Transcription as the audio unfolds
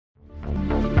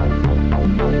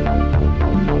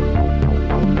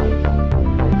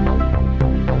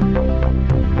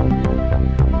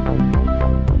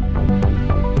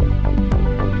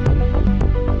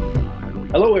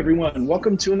everyone.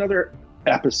 Welcome to another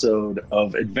episode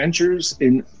of Adventures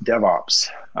in DevOps.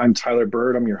 I'm Tyler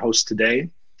Bird. I'm your host today,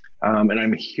 and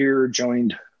I'm here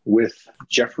joined with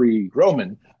Jeffrey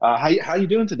Groman. How you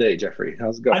doing today, Jeffrey?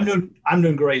 How's it going? I'm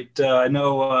doing great. I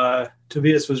know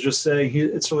Tobias was just saying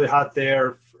it's really hot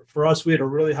there. For us, we had a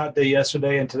really hot day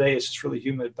yesterday, and today it's just really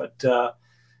humid. But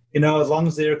as long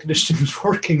as the air conditioning is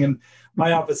working, and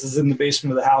my office is in the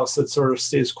basement of the house, it sort of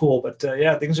stays cool. But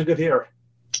things are good here.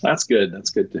 That's good. That's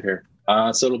good to hear.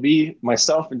 So it'll be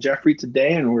myself and Jeffrey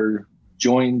today, and we're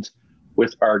joined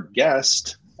with our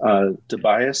guest,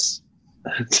 Tobias.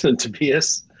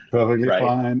 Tobias. Perfectly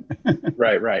fine.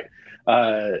 Right.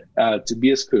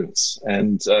 Tobias Kunze.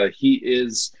 And he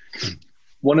is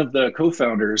one of the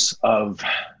co-founders of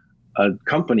a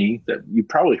company that you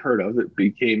probably heard of. It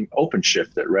became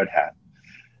OpenShift at Red Hat.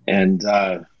 And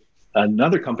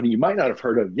another company you might not have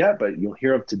heard of yet, but you'll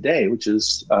hear of today, which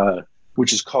is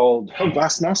called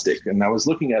Glassnostic. And I was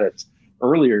looking at it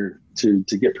earlier to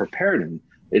get prepared, and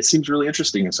it seems really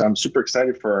interesting. And so I'm super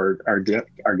excited for our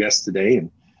guest today. And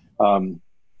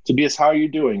Tobias, how are you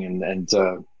doing? And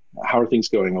how are things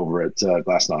going over at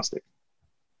Glassnostic?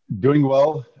 Doing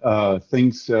well.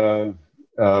 Things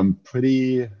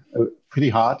pretty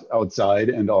hot outside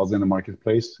and also in the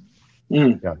marketplace.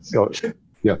 Yeah. So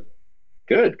yeah.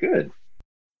 Good.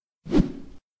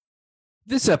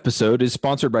 This episode is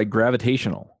sponsored by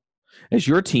Gravitational. As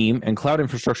your team and cloud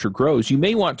infrastructure grows, you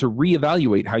may want to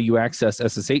reevaluate how you access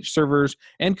SSH servers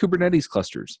and Kubernetes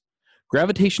clusters.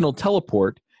 Gravitational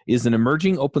Teleport is an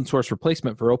emerging open source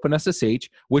replacement for OpenSSH,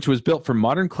 which was built for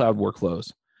modern cloud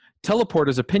workflows. Teleport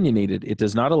is opinionated. It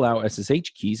does not allow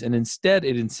SSH keys, and instead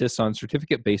it insists on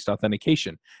certificate-based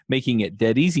authentication, making it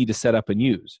dead easy to set up and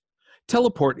use.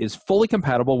 Teleport is fully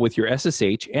compatible with your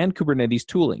SSH and Kubernetes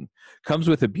tooling, comes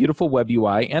with a beautiful web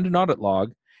UI and an audit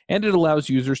log, and it allows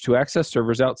users to access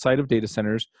servers outside of data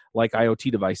centers like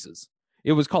IoT devices.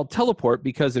 It was called Teleport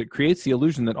because it creates the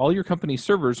illusion that all your company's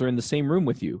servers are in the same room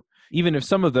with you, even if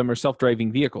some of them are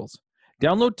self-driving vehicles.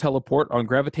 Download Teleport on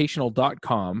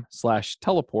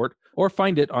gravitational.com/teleport or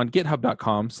find it on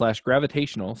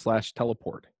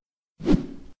github.com/gravitational/teleport.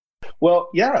 Well,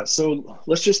 yeah, so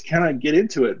let's just kind of get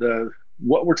into it.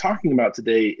 What we're talking about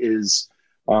today is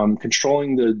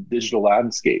controlling the digital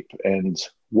landscape and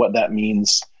what that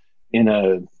means in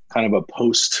a kind of a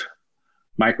post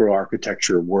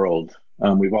microarchitecture world.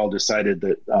 We've all decided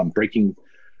that breaking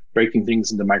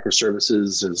things into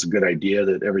microservices is a good idea,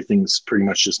 that everything's pretty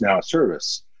much just now a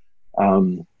service.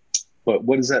 But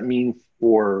what does that mean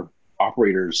for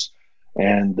operators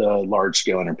and large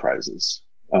scale enterprises?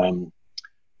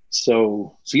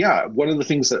 So yeah, one of the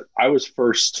things that I was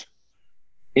first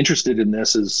interested in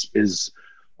this is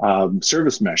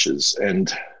service meshes,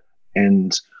 and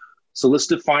so let's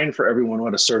define for everyone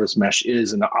what a service mesh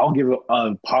is, and I'll give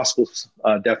a possible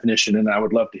definition, and I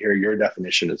would love to hear your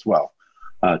definition as well,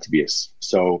 Tobias.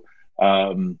 So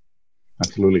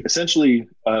absolutely, essentially,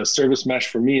 a service mesh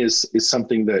for me is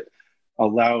something that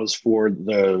allows for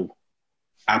the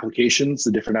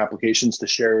different applications to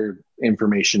share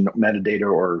information, metadata,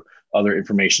 or other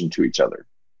information to each other.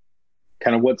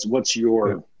 Kind of what's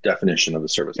your definition of a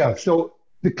service mesh? So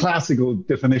the classical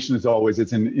definition is always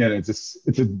it's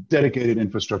a dedicated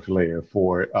infrastructure layer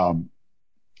for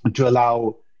to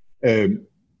allow to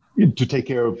take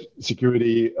care of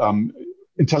security,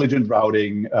 intelligent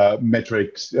routing,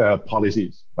 metrics,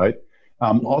 policies, right?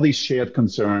 All these shared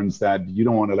concerns that you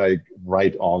don't want to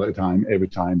write all the time,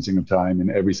 single time,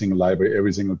 in every single library,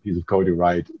 every single piece of code you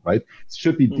write, right? It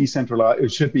should be decentralized.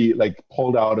 It should be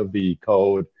pulled out of the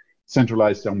code,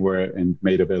 centralized somewhere, and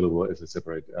made available as a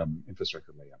separate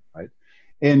infrastructure layer, right?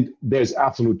 And there's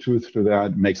absolute truth to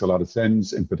that. It makes a lot of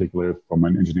sense, in particular from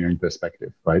an engineering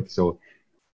perspective, right? So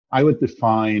I would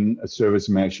define a service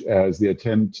mesh as the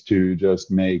attempt to just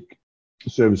make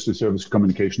service-to-service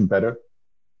communication better,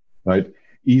 right?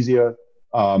 Easier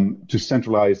to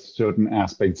centralize certain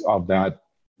aspects of that,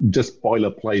 just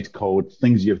boilerplate code,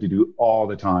 things you have to do all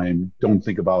the time. Don't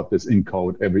think about this in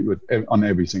code on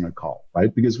every single call,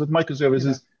 right? Because with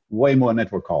microservices, way more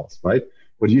network calls, right?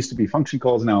 What used to be function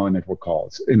calls now are network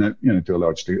calls to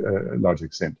a large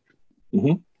extent.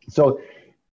 Mm-hmm. So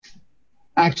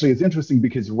actually, it's interesting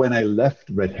because when I left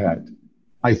Red Hat,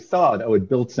 I thought I would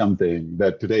build something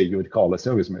that today you would call a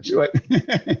service mesh, right?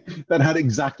 That had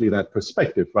exactly that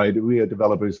perspective, right? We are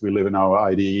developers, we live in our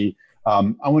IDE. I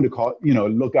want to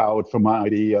look out from my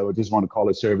IDE. I would just want to call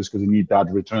it service because I need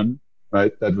that return,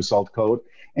 right? That result code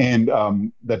and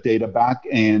that data back.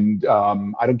 And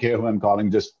I don't care who I'm calling,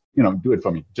 just, do it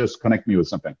for me. Just connect me with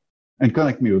something and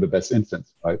connect me with the best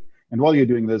instance, right? And while you're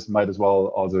doing this, might as well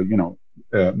also,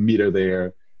 meter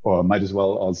there, or might as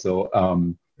well also,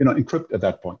 encrypt at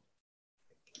that point.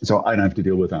 So I don't have to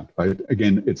deal with that, right?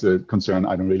 Again, it's a concern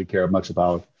I don't really care much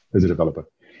about as a developer.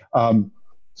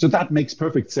 So that makes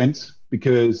perfect sense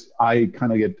because I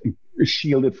kind of get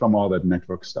shielded from all that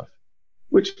network stuff,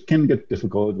 which can get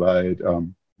difficult, right?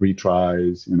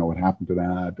 Retries, what happened to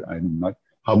that? I'm not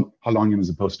how long am I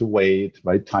supposed to wait,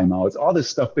 right? Timeouts, all this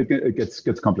stuff. It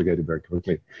gets complicated very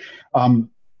quickly.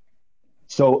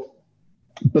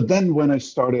 But then when I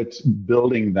started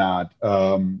building that,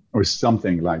 or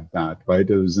something like that, right?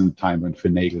 It was in a time when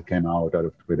Finagle came out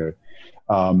of Twitter.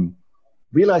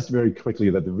 Realized very quickly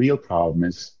that the real problem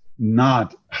is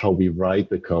not how we write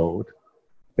the code,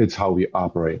 it's how we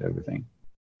operate everything.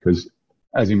 Because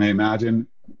as you may imagine,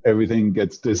 everything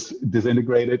gets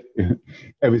disintegrated,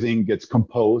 everything gets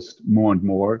composed more and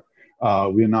more.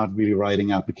 We're not really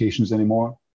writing applications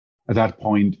anymore. At that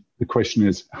point, the question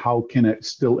is, how can it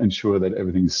still ensure that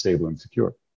everything is stable and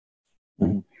secure?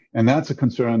 Mm-hmm. And that's a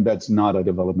concern that's not a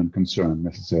development concern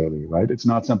necessarily, right? It's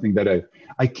not something that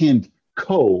I can't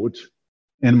code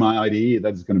in my IDE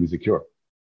that's going to be secure.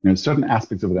 Certain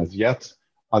aspects of that, yes.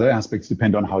 Other aspects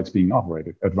depend on how it's being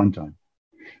operated at runtime.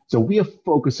 So we are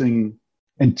focusing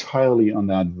entirely on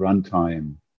that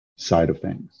runtime side of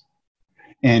things.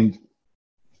 And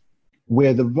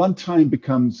where the runtime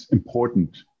becomes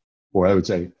important, or I would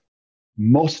say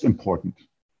most important,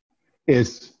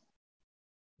 is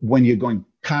when you're going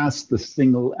past the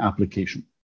single application,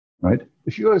 right?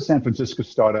 If you're a San Francisco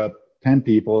startup, 10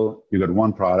 people, you've got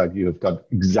one product, you've got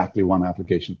exactly one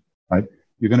application, right?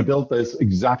 You're going to build this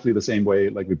exactly the same way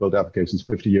like we built applications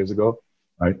 50 years ago,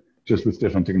 right? Just with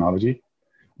different technology.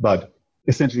 But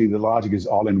essentially the logic is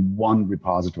all in one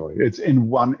repository. It's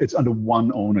under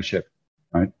one ownership,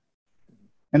 right?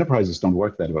 Enterprises don't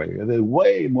work that way. They're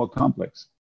way more complex.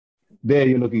 There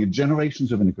you're looking at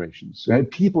generations of integrations. Right?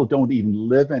 People don't even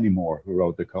live anymore who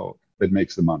wrote the code that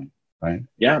makes the money, right?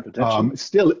 Yeah, potentially.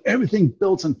 Still, everything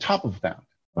builds on top of that,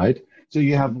 right? So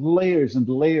you have layers and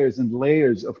layers and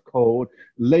layers of code,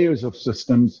 layers of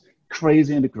systems,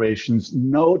 crazy integrations,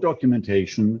 no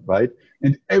documentation, right?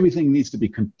 And everything needs to be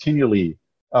continually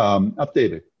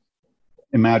updated.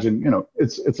 Imagine,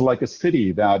 it's like a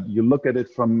city that you look at it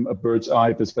from a bird's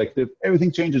eye perspective.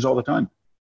 Everything changes all the time.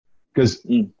 Because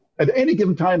at any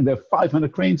given time, there are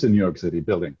 500 cranes in New York City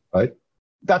building, right?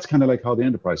 That's kind of like how the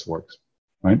enterprise works,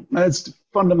 right? And it's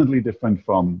fundamentally different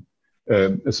from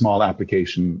a small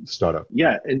application startup.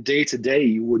 Yeah, and day to day,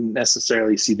 you wouldn't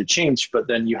necessarily see the change, but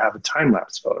then you have a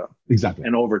time-lapse photo. Exactly.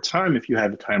 And over time, if you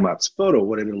have a time-lapse photo,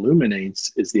 what it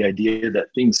illuminates is the idea that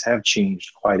things have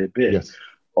changed quite a bit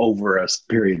over a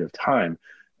period of time.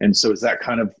 And so is that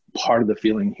kind of part of the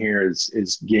feeling here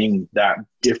is getting that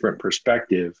different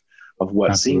perspective of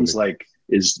what seems like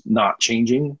is not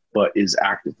changing, but is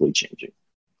actively changing.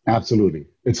 Absolutely.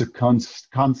 It's a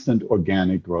constant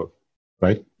organic growth,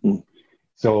 right? Mm.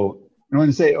 So when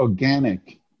I say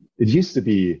organic, it used to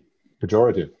be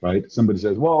pejorative, right? Somebody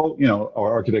says, well,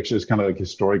 our architecture is kind of like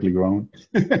historically grown.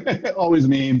 It always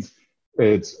means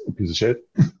it's a piece of shit.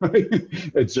 Right?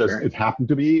 It's just, it happened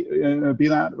to be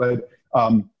that. But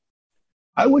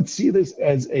I would see this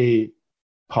as a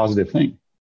positive thing.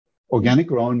 Organic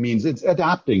grown means it's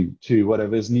adapting to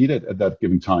whatever is needed at that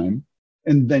given time,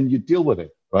 and then you deal with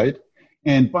it, right?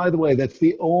 And by the way, that's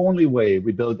the only way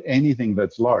we build anything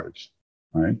that's large,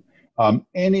 right?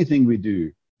 Anything we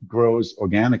do grows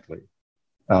organically.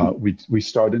 We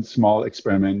start in small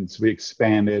experiments, we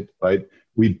expand it, right?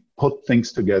 We put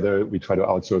things together, we try to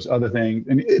outsource other things,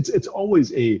 and it's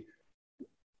always a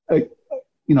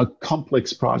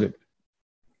complex project.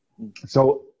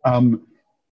 So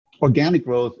organic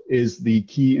growth is the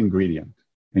key ingredient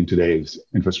in today's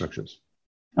infrastructures,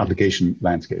 application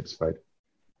landscapes, right?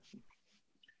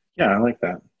 Yeah, I like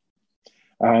that.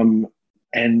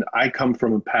 And I come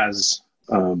from a PaaS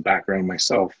background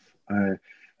myself.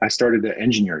 I started at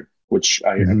engineering, which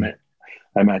I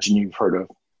imagine you've heard of.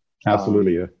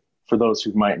 Absolutely, yeah. For those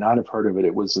who might not have heard of it,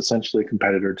 it was essentially a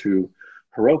competitor to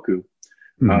Heroku,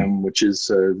 which is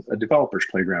a developer's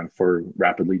playground for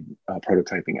rapidly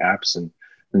prototyping apps and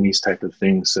these type of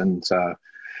things. And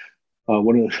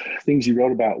one of the things you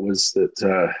wrote about was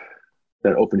that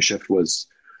OpenShift was,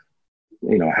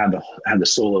 had the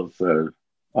soul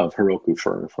of Heroku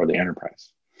for the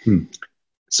enterprise.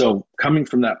 So coming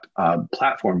from that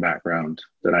platform background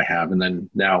that I have, and then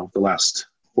now the last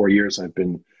 4 years I've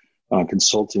been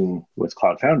consulting with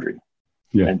Cloud Foundry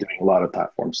and doing a lot of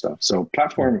platform stuff. So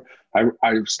platform,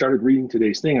 I started reading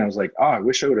today's thing. And I was like, I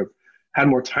wish I would have had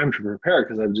more time to prepare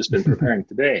because I've just been preparing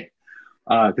today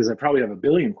because I probably have a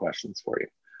billion questions for you.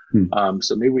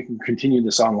 So maybe we can continue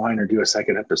this online or do a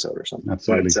second episode or something.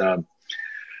 Absolutely.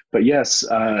 But yes,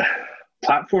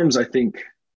 platforms, I think,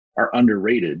 are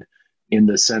underrated in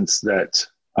the sense that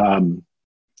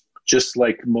just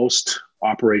like most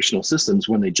operational systems,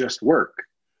 when they just work,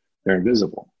 they're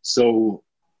invisible. So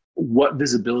what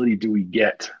visibility do we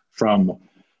get from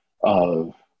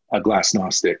a glass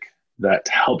Gnostic that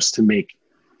helps to make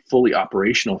fully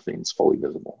operational things fully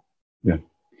visible? Yeah.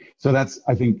 So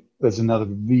I think that's another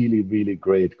really, really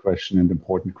great question and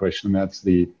important question. And that's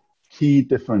the key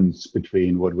difference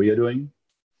between what we are doing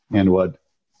and what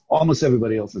almost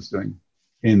everybody else is doing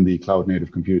in the Cloud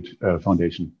Native Compute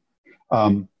Foundation.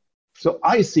 So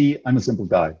I'm a simple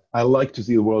guy. I like to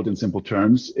see the world in simple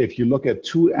terms. If you look at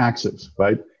two axes,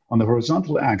 right? On the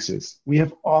horizontal axis, we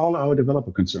have all our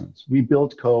developer concerns. We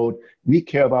build code. We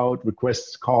care about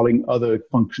requests calling other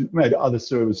other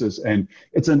services, and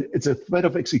it's a thread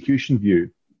of execution view.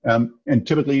 And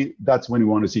typically, that's when we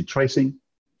want to see tracing.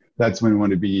 That's when we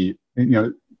want to be,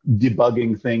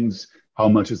 debugging things. How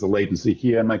much is the latency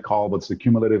here in my call? What's the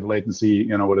cumulative latency?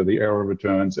 What are the error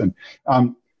returns and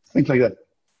things like that.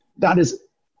 That is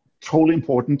totally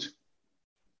important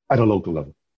at a local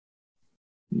level.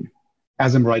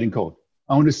 As I'm writing code,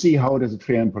 I want to see how does it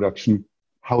fare in production,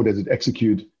 how does it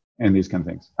execute, and these kind of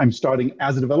things. I'm starting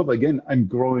as a developer. Again, I'm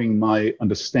growing my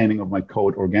understanding of my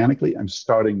code organically. I'm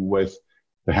starting with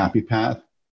the happy path,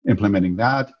 implementing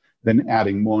that, then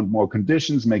adding more and more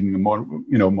conditions, making them more,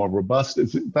 more robust.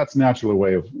 That's a natural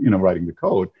way of, writing the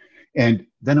code. And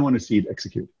then I want to see it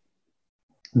execute.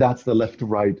 That's the left to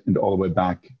right and all the way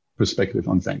back perspective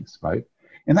on things, right?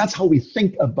 And that's how we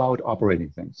think about operating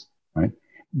things, right?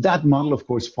 That model, of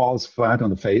course, falls flat on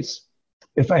the face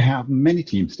if I have many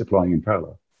teams deploying in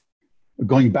parallel.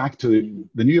 Going back to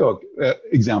the New York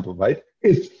example, right?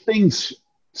 If things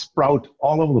sprout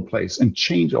all over the place and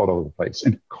change all over the place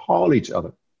and call each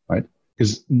other, right?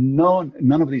 Because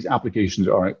none of these applications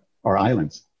are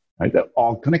islands, right? They're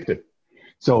all connected.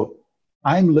 So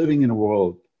I'm living in a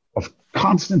world of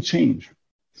constant change,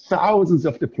 thousands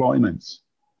of deployments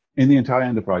in the entire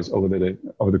enterprise over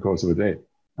the course of a day,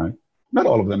 right? Not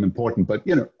all of them important, but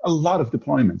a lot of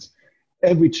deployments.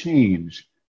 Every change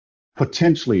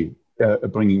potentially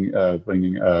bringing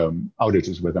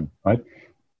outages with them, right?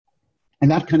 In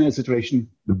that kind of situation,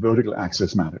 the vertical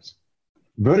axis matters.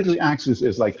 Vertical axis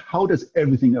is like, how does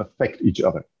everything affect each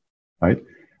other, right?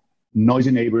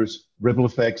 Noisy neighbors, ripple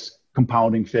effects,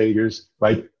 compounding failures,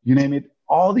 right? You name it.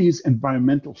 All these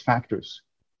environmental factors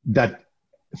that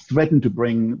threaten to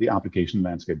bring the application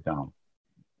landscape down,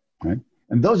 right?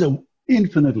 And those are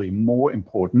infinitely more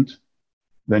important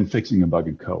than fixing a bug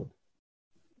in code.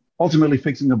 Ultimately,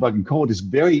 fixing a bug in code is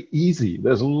very easy.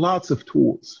 There's lots of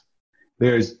tools.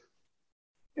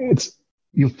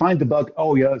 You find the bug,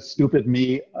 oh yeah, stupid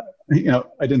me,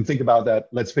 I didn't think about that.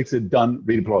 Let's fix it, done,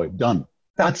 redeploy, done.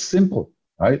 That's simple,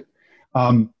 right?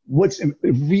 What's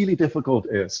really difficult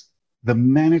is the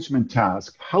management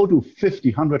task. How do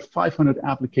 50, 100, 500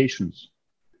 applications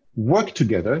work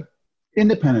together,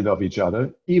 independent of each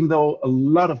other, even though a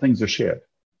lot of things are shared,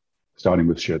 starting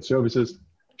with shared services,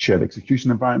 shared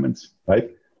execution environments, right?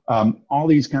 All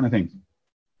these kind of things.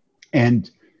 And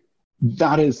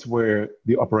that is where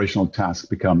the operational task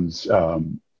becomes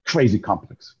crazy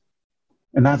complex.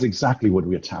 And that's exactly what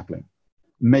we are tackling,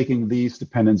 making these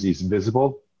dependencies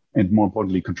visible and, more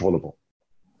importantly, controllable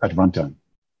at runtime.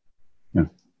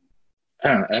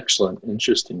 Yeah. Excellent.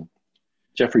 Interesting.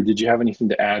 Jeffrey, did you have anything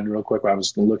to add real quick? I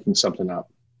was looking something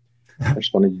up. I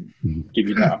just wanted to give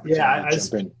you that opportunity to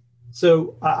jump in.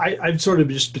 So I've sort of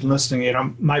just been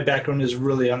listening. My background is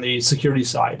really on the security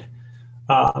side.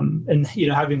 And,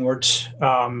 having worked,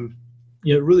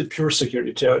 really pure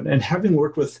security too, and having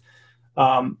worked with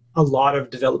a lot of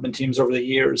development teams over the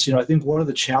years, I think one of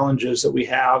the challenges that we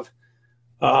have,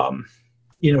 from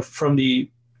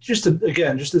just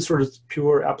this sort of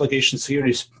pure application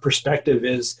security perspective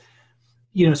is,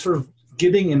 sort of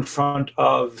getting in front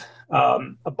of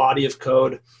a body of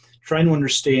code, trying to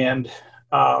understand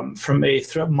from a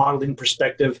threat modeling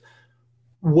perspective,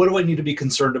 what do I need to be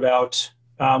concerned about?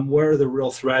 Where are the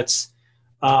real threats?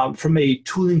 From a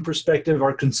tooling perspective,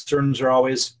 our concerns are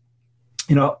always,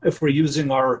 if we're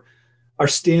using our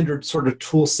standard sort of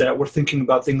tool set, we're thinking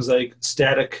about things like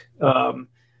static,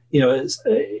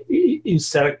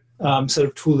 static set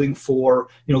of tooling for,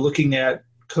 looking at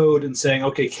code and saying,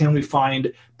 okay, can we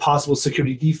find possible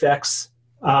security defects?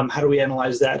 How do we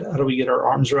analyze that? How do we get our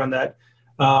arms around that?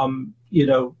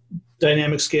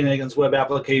 Dynamic scanning against web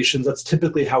applications, that's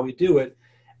typically how we do it.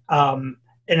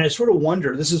 And I sort of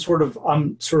wonder, this is sort of,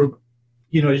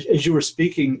 as you were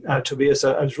speaking, Tobias,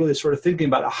 I was really sort of thinking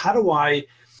about how do I,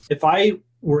 if I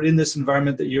were in this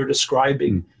environment that you're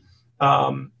describing,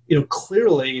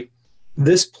 clearly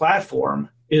this platform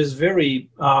is very,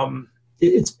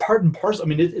 it's part and parcel. I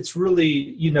mean, it's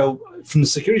really, from the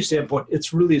security standpoint,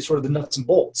 it's really sort of the nuts and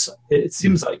bolts, it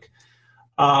seems like,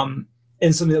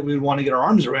 and something that we would want to get our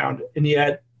arms around. And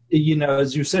yet,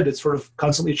 as you said, it's sort of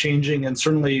constantly changing, and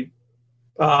certainly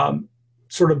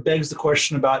sort of begs the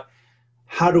question about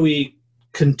how do we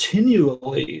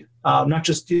continually, not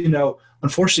just,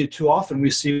 unfortunately, too often we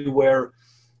see where,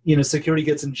 security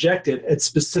gets injected at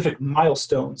specific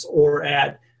milestones or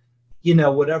at,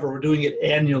 whatever, we're doing it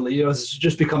annually. It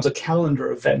just becomes a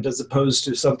calendar event as opposed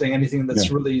to anything that's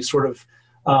really sort of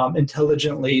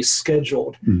intelligently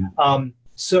scheduled.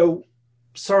 So,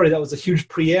 sorry, that was a huge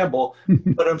preamble,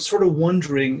 but I'm sort of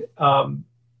wondering, how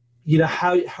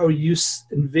you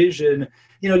envision,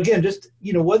 again, just,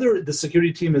 whether the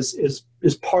security team is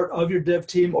part of your dev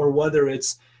team or whether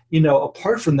it's,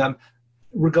 apart from them,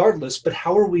 regardless, but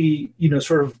how are we,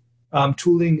 sort of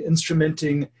tooling,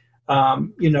 instrumenting,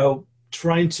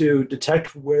 trying to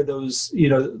detect where those,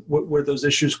 where those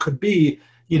issues could be,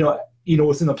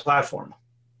 within the platform?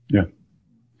 Yeah.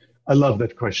 I love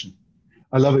that question.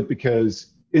 I love it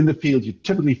because in the field, you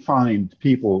typically find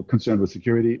people concerned with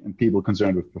security and people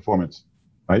concerned with performance,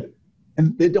 right?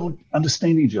 And they don't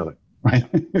understand each other, right?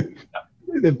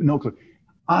 They have no clue.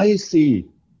 I see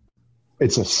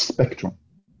it's a spectrum,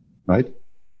 right?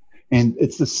 And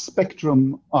it's the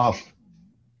spectrum of,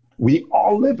 we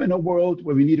all live in a world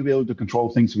where we need to be able to control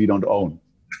things we don't own.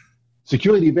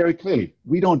 Security, very clearly,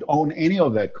 we don't own any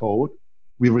of that code.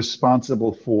 We're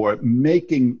responsible for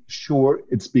making sure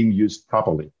it's being used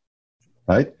properly,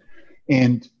 right?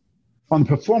 And on the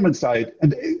performance side,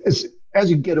 and as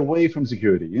you get away from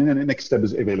security, and then the next step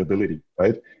is availability,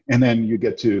 right? And then you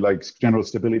get to like general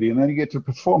stability, and then you get to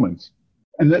performance.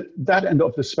 And that end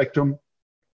of the spectrum,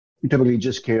 you typically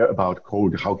just care about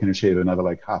code. How can I shave another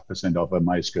like 0.5% of a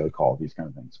MySQL call, these kind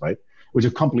of things, right? Which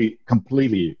are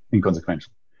completely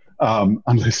inconsequential.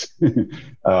 Unless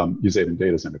you save in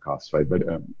data center costs, right? But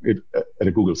at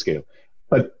a Google scale.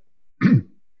 But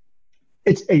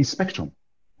it's a spectrum,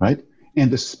 right?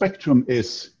 And the spectrum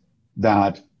is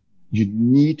that you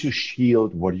need to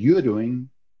shield what you're doing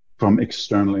from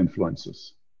external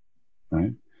influences,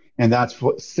 right? And that's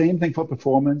same thing for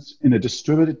performance in a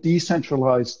distributed,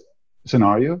 decentralized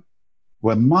scenario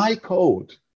where my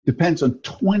code depends on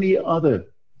 20 other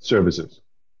services,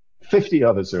 50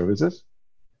 other services.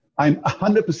 I'm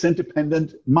 100%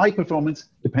 dependent. My performance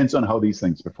depends on how these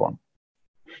things perform.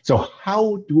 So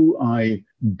how do I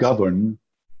govern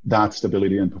that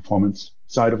stability and performance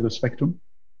side of the spectrum?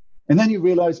 And then you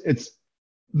realize it's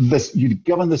this, you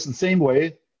govern this the same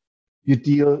way you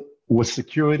deal with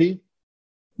security,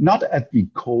 not at the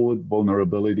code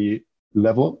vulnerability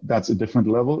level. That's a different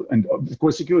level. And of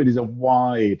course, security is a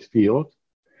wide field,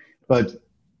 but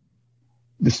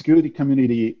the security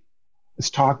community is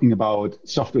talking about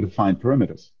software-defined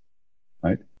perimeters,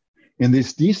 right? In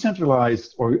these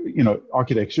decentralized or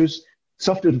architectures,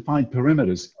 software-defined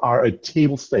perimeters are a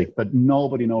table stake, but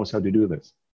nobody knows how to do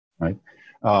this, right?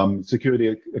 Cloud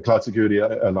Security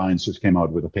Alliance just came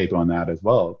out with a paper on that as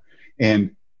well,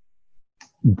 and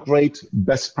great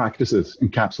best practices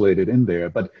encapsulated in there.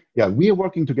 But yeah, we are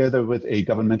working together with a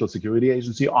governmental security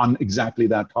agency on exactly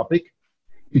that topic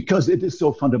because it is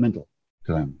so fundamental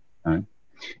to them, right?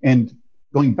 And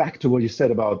going back to what you said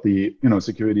about the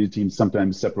security teams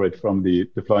sometimes separate from the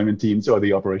deployment teams or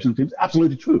the operational teams,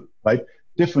 absolutely true, right?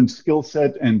 Different skill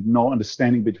set and no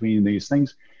understanding between these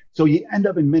things. So you end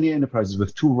up in many enterprises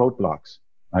with two roadblocks,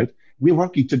 right? We're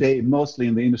working today mostly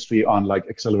in the industry on like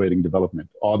accelerating development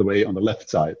all the way on the left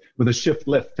side with a shift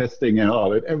left testing and all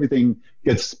that. Everything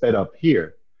gets sped up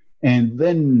here. And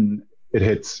then it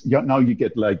hits, now you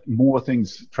get like more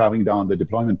things traveling down the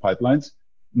deployment pipelines.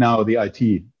 Now the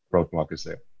IT roadblock is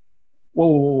there.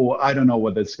 Whoa, I don't know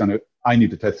what that's I need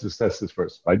to test this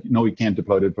first, right? No, we can't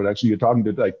deploy it in production. You're talking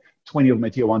to like 20 of my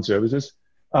tier 1 services.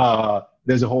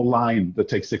 There's a whole line that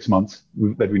takes 6 months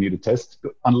that we need to test.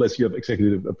 Unless you have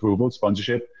executive approval,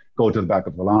 sponsorship, go to the back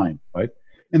of the line, right?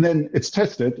 And then it's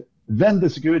tested. Then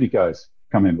the security guys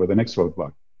come in with the next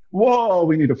roadblock. Whoa,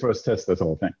 we need to first test this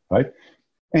whole thing, right?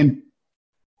 And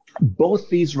both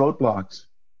these roadblocks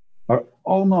are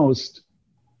almost,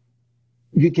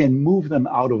 you can move them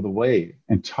out of the way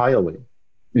entirely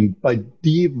by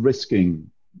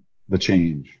de-risking the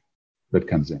change that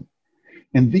comes in.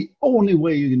 And the only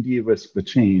way you can de-risk the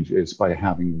change is by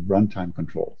having runtime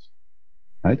controls,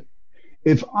 right?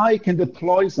 If I can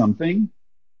deploy something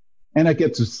and I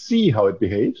get to see how it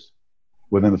behaves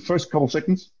within the first couple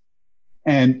seconds,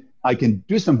 and I can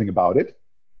do something about it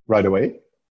right away,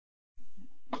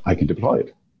 I can deploy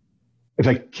it. If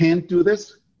I can't do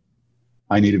this,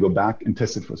 I need to go back and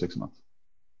test it for 6 months.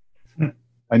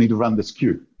 I need to run this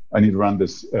queue. I need to run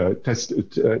this test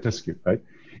queue, right?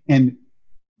 And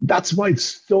that's why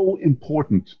it's so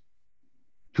important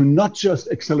to not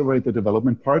just accelerate the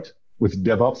development part with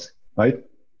DevOps, right?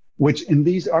 Which in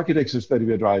these architectures that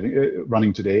we are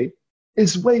running today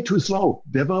is way too slow.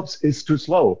 DevOps is too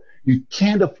slow. You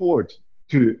can't afford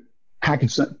to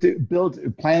package, to build,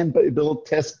 plan, build,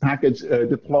 test, package,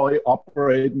 deploy,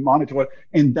 operate, monitor,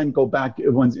 and then go back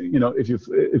once, if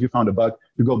you found a bug,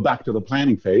 you go back to the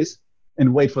planning phase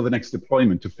and wait for the next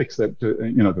deployment to fix that,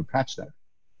 to patch that.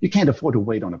 You can't afford to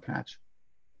wait on a patch.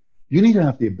 You need to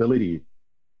have the ability.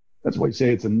 That's why I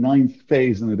say it's a 9th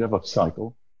phase in the DevOps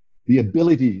cycle, the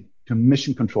ability to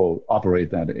mission control, operate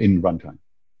that in runtime,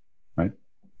 right?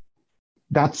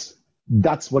 That's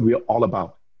what we're all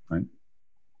about, right?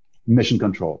 Mission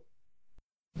control.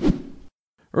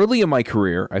 Early in my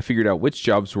career, I figured out which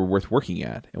jobs were worth working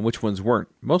at and which ones weren't,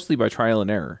 mostly by trial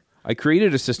and error. I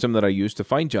created a system that I used to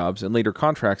find jobs and later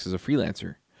contracts as a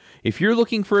freelancer. If you're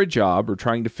looking for a job or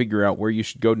trying to figure out where you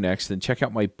should go next, then check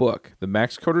out my book, The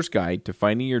Max Coder's Guide to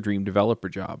Finding Your Dream Developer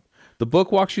Job. The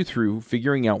book walks you through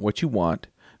figuring out what you want,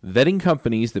 vetting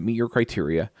companies that meet your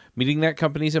criteria, meeting that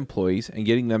company's employees, and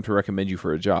getting them to recommend you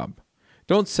for a job.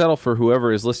 Don't settle for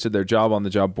whoever has listed their job on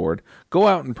the job board. Go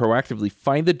out and proactively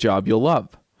find the job you'll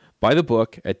love. Buy the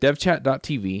book at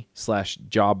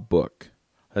devchat.tv/jobbook.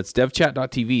 That's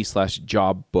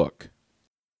devchat.tv/jobbook.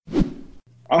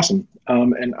 Awesome.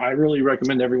 And I really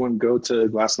recommend everyone go to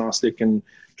Glassgnostic and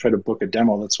try to book a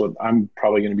demo. That's what I'm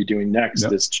probably going to be doing next,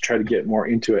 is to try to get more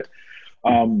into it.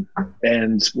 And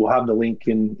we'll have the link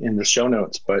in the show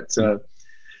notes. But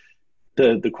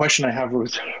the question I have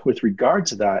with regard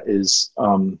to that is,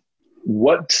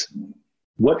 what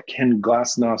can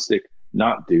Glassgnostic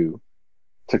not do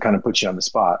to kind of put you on the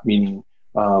spot? Meaning,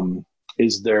 have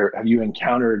you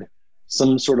encountered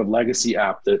some sort of legacy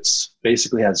app that's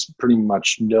basically has pretty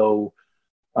much no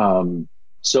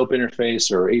SOAP interface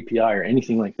or API or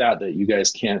anything like that you guys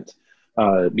can't,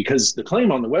 because the claim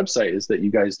on the website is that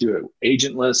you guys do it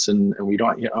agentless and we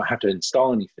don't have to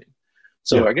install anything.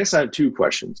 So I guess I have 2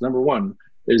 questions. Number one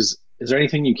is there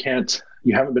anything you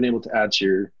haven't been able to add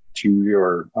to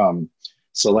your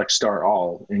select start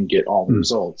all and get all the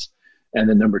results? And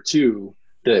then number 2,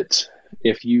 that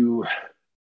if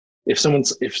someone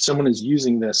is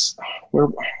using this, where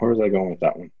was I going with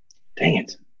that one? Dang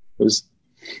it! It was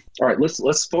all right.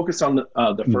 Let's focus on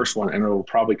the first one, and it'll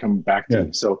probably come back to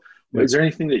me. So, is there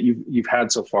anything that you've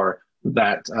had so far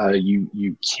that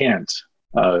you can't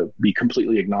be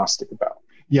completely agnostic about?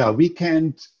 Yeah, we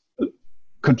can't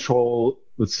control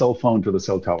the cell phone to the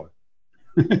cell tower.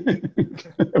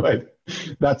 Right.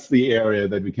 That's the area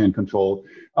that we can't control.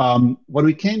 What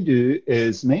we can do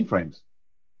is mainframes.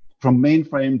 From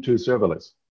mainframe to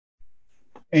serverless.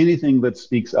 Anything that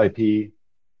speaks IP,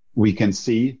 we can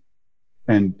see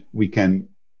and we can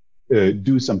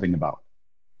do something about,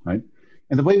 right?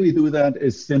 And the way we do that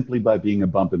is simply by being a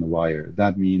bump in the wire.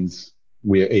 That means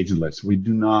we're agentless. We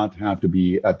do not have to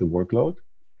be at the workload,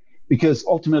 because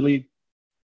ultimately,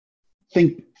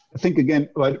 think again,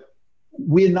 right?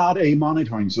 We're not a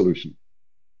monitoring solution.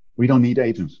 We don't need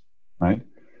agents, right?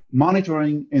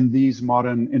 Monitoring in these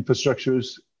modern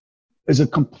infrastructures is a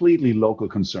completely local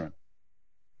concern.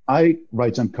 I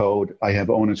write some code. I have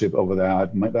ownership over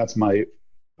that. That's my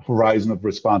horizon of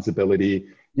responsibility.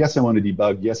 Yes, I want to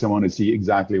debug. Yes, I want to see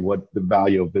exactly what the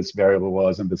value of this variable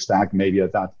was and the stack maybe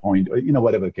at that point, or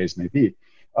whatever the case may be.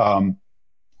 So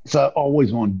I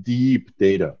always want deep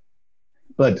data.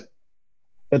 But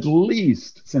at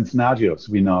least since Nagios,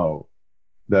 we know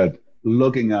that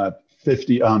looking at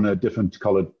 50 on different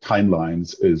colored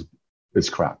timelines is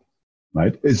crap,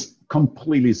 right? It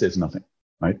completely says nothing,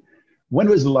 right? When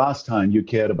was the last time you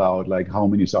cared about like how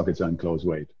many sockets are in close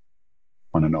wait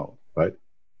on a node, right?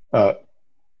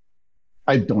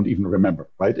 I don't even remember,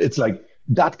 right? It's like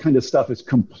that kind of stuff is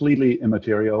completely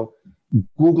immaterial.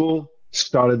 Google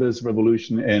started this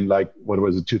revolution in like, what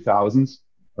was it, 2000s,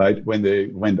 right? When they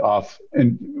went off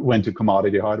and went to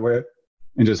commodity hardware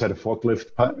and just had a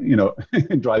forklift,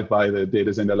 drive by the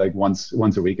data center like once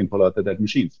a week and pull out the dead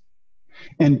machines.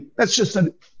 And that's just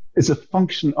it's a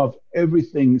function of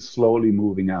everything slowly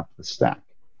moving up the stack.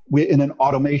 We're in an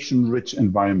automation-rich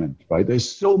environment, right? There's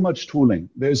so much tooling.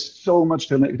 There's so much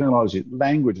technology,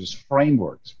 languages,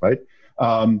 frameworks, right?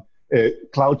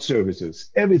 Cloud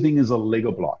services. Everything is a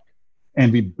Lego block.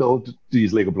 And we built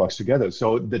these Lego blocks together.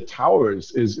 So the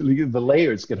the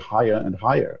layers get higher and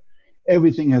higher.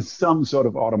 Everything has some sort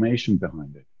of automation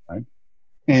behind it, right?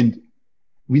 And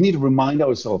we need to remind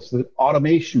ourselves that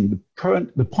automation,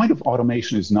 the point of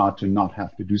automation is not to not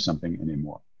have to do something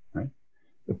anymore, right?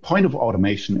 The point of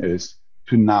automation is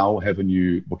to now have a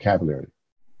new vocabulary.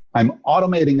 I'm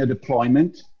automating a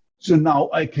deployment, so now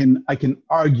I can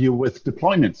argue with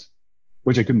deployments,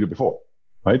 which I couldn't do before,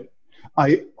 right?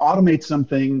 I automate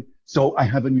something, so I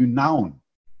have a new noun,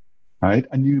 right?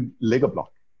 A new Lego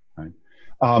block, right?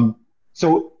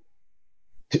 So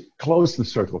to close the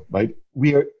circle, right?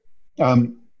 We are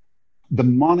the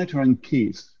monitoring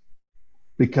piece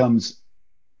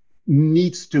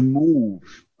needs to move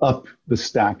up the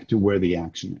stack to where the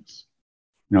action is.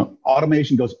 You know,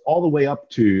 automation goes all the way up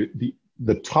to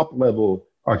the top level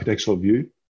architectural view.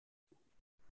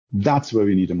 That's where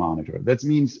we need to monitor. That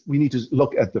means we need to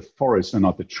look at the forest and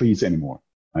not the trees anymore,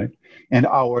 right? And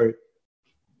our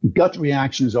gut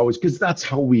reaction is always, because that's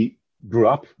how we grew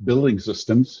up building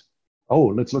systems. Oh,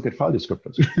 let's look at file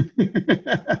descriptors.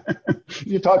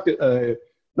 You talked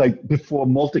like before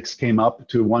Multics came up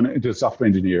to a software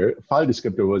engineer, file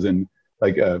descriptor was in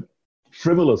like a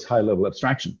frivolous high-level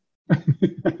abstraction.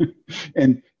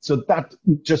 And so that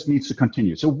just needs to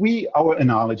continue. So our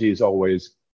analogy is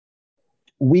always,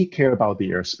 we care about the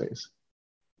airspace,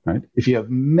 right? If you have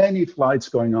many flights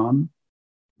going on,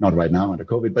 not right now under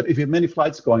COVID, but if you have many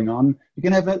flights going on, you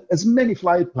can have as many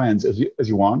flight plans as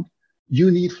you want. You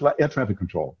need air traffic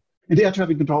control. And the air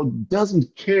traffic control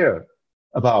doesn't care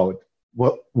about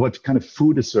what kind of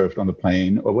food is served on the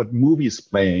plane or what movie is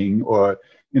playing or,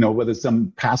 you know, whether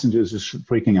some passengers are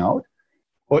freaking out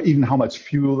or even how much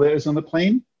fuel there is on the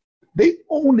plane. They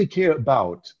only care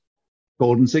about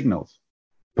golden signals,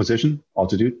 position,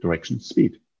 altitude, direction,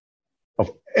 speed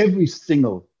of every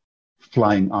single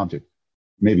flying object,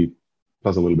 maybe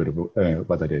plus a little bit of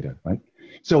weather data, right?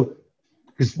 So,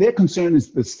 because their concern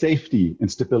is the safety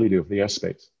and stability of the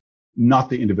airspace, not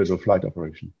the individual flight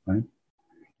operation, right?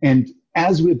 And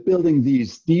as we're building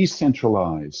these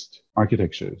decentralized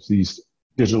architectures, these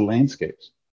digital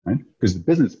landscapes, right?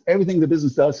 Because everything the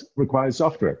business does requires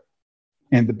software.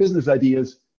 And the business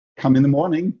ideas come in the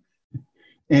morning.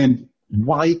 And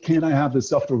why can't I have the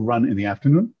software run in the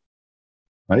afternoon,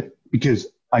 right? Because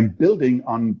I'm building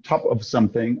on top of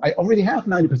something. I already have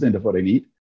 90% of what I need.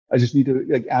 I just need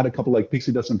to add a couple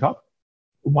pixie dust on top.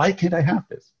 Why can't I have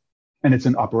this? And it's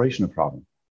an operational problem.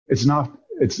 It's not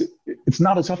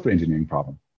a software engineering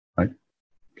problem, right?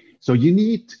 So you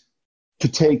need to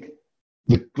take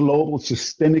the global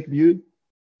systemic view,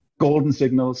 golden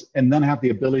signals, and then have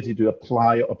the ability to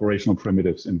apply operational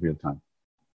primitives in real time.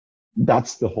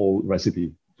 That's the whole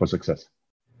recipe for success.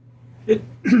 In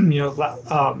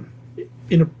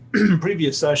a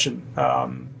previous session,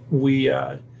 we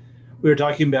were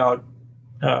talking about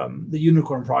the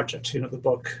Unicorn Project, the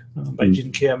book by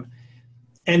Gene Kim.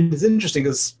 And it's interesting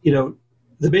because,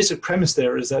 the basic premise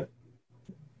there is that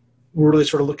we're really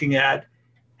sort of looking at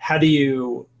how do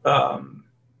you,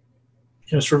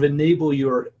 sort of enable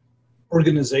your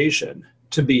organization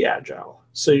to be agile.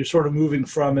 So you're sort of moving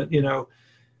from it,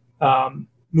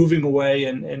 moving away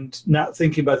and not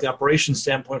thinking about the operation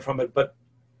standpoint from it. But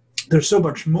there's so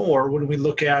much more when we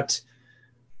look at,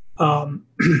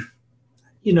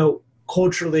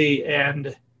 culturally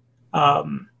and,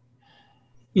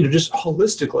 just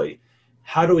holistically,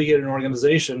 how do we get an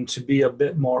organization to be a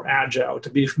bit more agile, to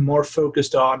be more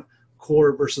focused on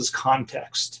core versus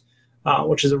context,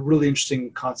 which is a really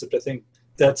interesting concept, I think,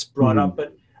 that's brought up.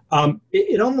 But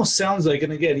it almost sounds like,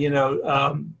 and again,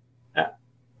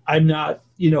 I'm not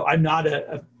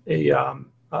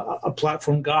a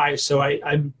platform guy, so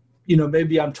I'm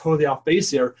maybe I'm totally off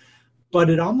base here, but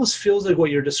it almost feels like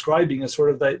what you're describing is sort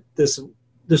of like this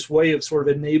way of sort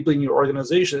of enabling your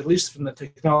organization, at least from the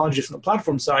technology, from the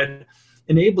platform side,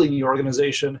 enabling your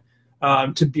organization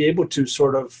to be able to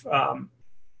sort of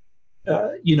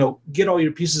get all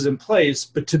your pieces in place,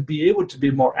 but to be able to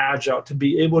be more agile, to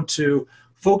be able to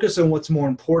focus on what's more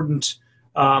important,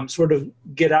 sort of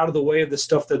get out of the way of the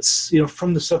stuff that's,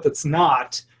 from the stuff that's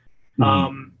not.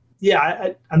 I'm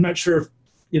not sure if,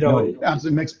 No,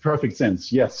 it makes perfect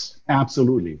sense. Yes,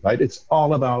 absolutely. Right. It's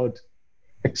all about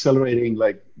accelerating,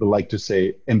 like we like to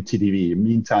say, MTDV,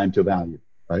 mean time to value.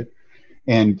 Right.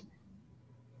 And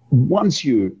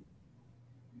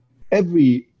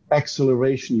every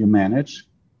acceleration you manage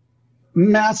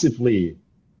massively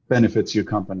benefits your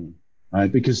company.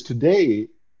 Right. Because today,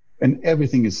 and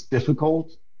everything is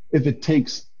difficult, if it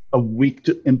takes a week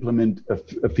to implement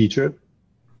a feature,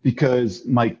 because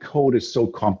my code is so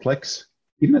complex,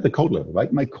 even at the code level,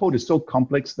 right? My code is so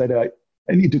complex that I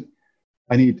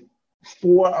need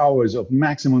 4 hours of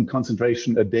maximum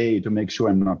concentration a day to make sure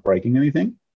I'm not breaking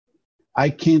anything. I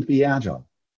can't be agile.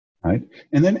 right?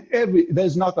 And then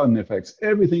there's knock-on effects.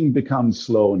 Everything becomes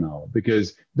slow now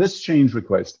because this change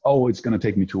request, oh, it's going to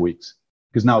take me 2 weeks.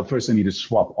 Because now first I need to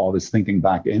swap all this thinking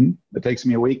back in. That takes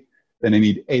me a week. Then I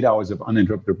need 8 hours of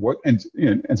uninterrupted work and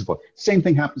so forth. Same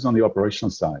thing happens on the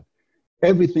operational side.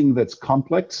 Everything that's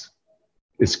complex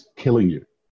is killing you.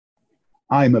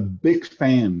 I'm a big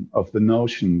fan of the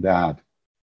notion that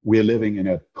we're living in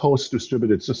a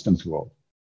post-distributed systems world,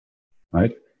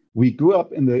 right? We grew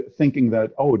up in the thinking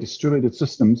that, oh, distributed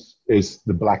systems is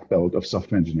the black belt of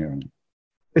software engineering.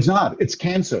 It's not, it's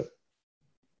cancer.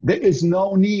 There is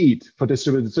no need for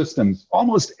distributed systems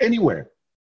almost anywhere,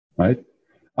 right?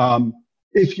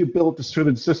 If you build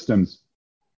distributed systems,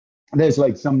 there's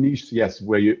like some niche, yes,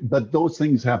 but those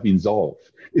things have been solved.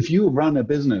 If you run a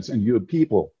business and your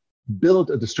people build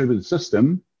a distributed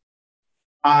system,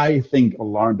 I think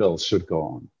alarm bells should go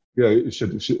on. It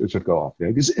should go off. Yeah?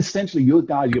 Because essentially you're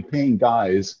paying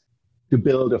guys to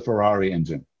build a Ferrari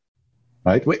engine,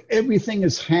 right? Where everything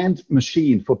is hand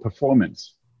machined for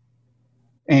performance.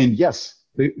 And yes,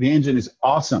 the engine is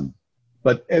awesome,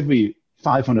 but every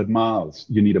 500 miles,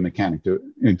 you need a mechanic to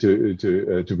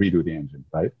redo the engine,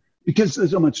 right? Because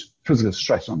there's so much physical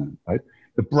stress on it, right?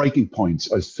 The breaking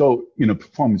points are so,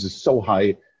 performance is so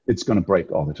high, it's going to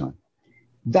break all the time.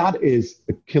 That is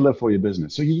a killer for your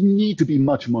business. So you need to be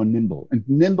much more nimble. And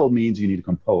nimble means you need to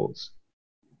compose,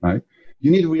 right? You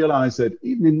need to realize that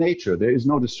even in nature, there is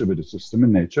no distributed system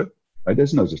in nature, right?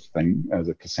 There's no such thing as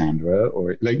a Cassandra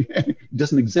or like, it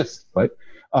doesn't exist, right?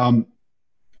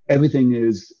 Everything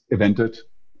is evented.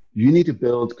 You need to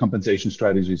build compensation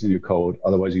strategies in your code.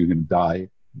 Otherwise, you're going to die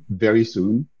very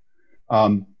soon.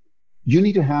 You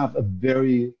need to have a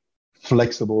very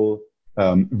flexible,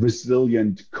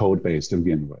 resilient code base to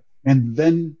begin with. And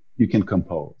then you can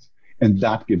compose. And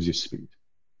that gives you speed.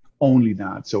 Only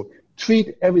that. So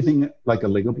treat everything like a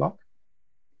Lego block.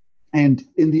 And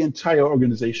in the entire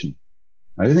organization.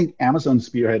 I think Amazon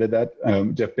spearheaded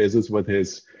that, Jeff Bezos, with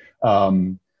his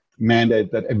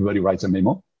mandate that everybody writes a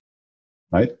memo,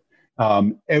 right?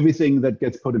 Everything that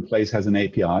gets put in place has an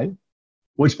API,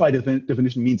 which by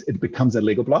definition means it becomes a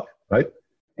Lego block, right?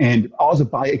 And also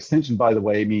by extension, by the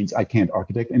way, means I can't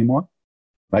architect anymore,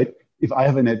 right? If I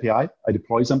have an API, I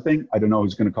deploy something, I don't know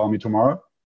who's going to call me tomorrow.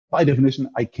 By definition,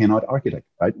 I cannot architect,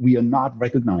 right? We are not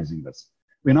recognizing this.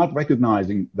 We're not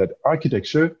recognizing that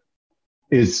architecture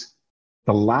is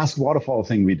the last waterfall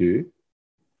thing we do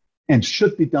and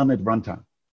should be done at runtime.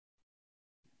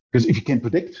 Because if you can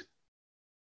predict,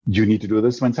 you need to do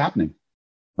this when it's happening,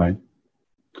 right?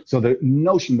 So the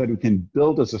notion that we can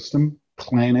build a system,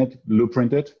 plan it,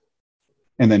 blueprint it,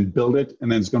 and then build it,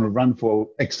 and then it's going to run for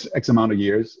X amount of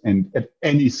years and at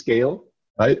any scale,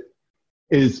 right,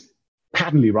 is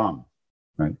patently wrong,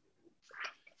 right?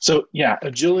 So yeah,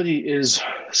 agility is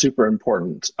super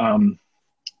important.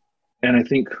 And I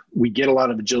think we get a lot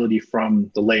of agility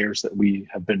from the layers that we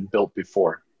have been built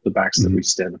before, the backs that we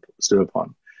stood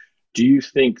upon. Do you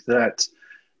think that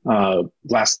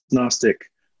Glasnostic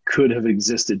could have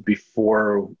existed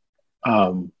before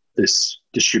this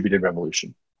distributed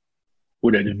revolution?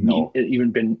 Would it have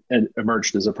even been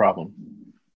emerged as a problem?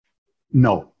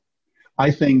 No. I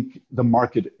think the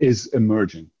market is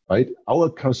emerging, right? Our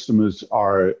customers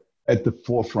are at the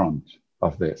forefront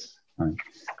of this, right?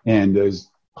 And there's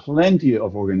plenty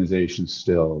of organizations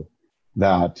still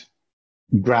that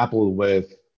grapple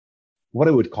with what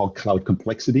I would call cloud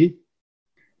complexity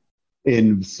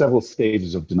in several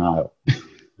stages of denial.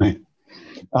 Right?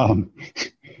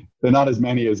 They're not as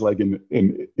many as like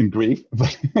in grief,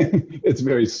 but it's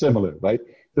very similar, right?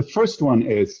 The first one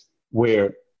is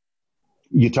where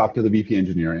you talk to the VP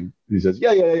engineering. He says,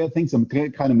 yeah, things are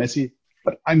kind of messy,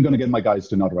 but I'm going to get my guys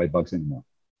to not write bugs anymore,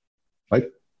 right?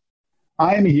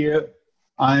 I'm here.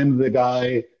 I'm the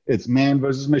guy. It's man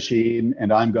versus machine,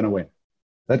 and I'm going to win.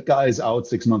 That guy is out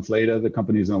 6 months later. The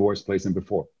company is in a worse place than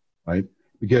before, right?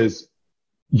 Because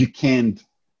you can't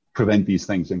prevent these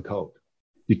things in code.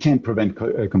 You can't prevent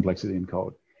complexity in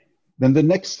code. Then the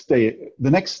next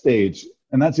stage,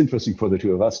 and that's interesting for the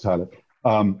two of us, Tyler,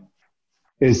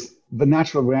 is the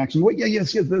natural reaction. Well,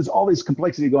 yes, there's all this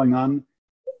complexity going on.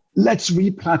 Let's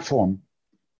re-platform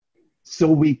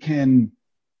so we can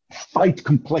fight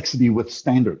complexity with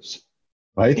standards,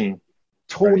 right?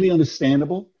 Totally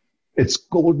understandable. It's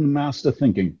golden master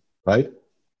thinking, right?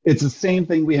 It's the same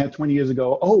thing we had 20 years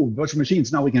ago. Oh, virtual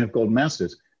machines, now we can have golden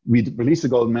masters. We release the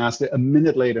golden master, a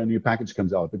minute later, a new package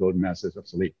comes out, the golden master is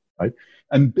obsolete, right?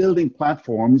 And building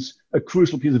platforms, a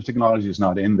crucial piece of technology is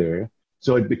not in there.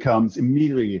 So it becomes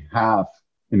immediately half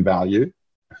in value,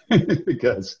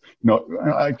 because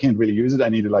I can't really use it. I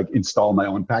need to like install my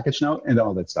own package now and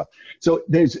all that stuff. So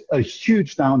there's a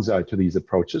huge downside to these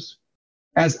approaches,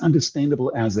 as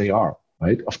understandable as they are,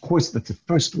 right? Of course, that's the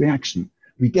first reaction.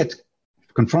 We get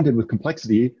confronted with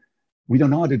complexity. We don't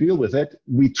know how to deal with it.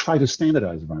 We try to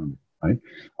standardize around it,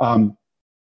 right?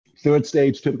 Third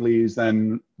stage typically is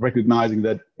then recognizing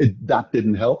that that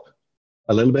didn't help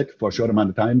a little bit for a short amount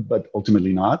of time, but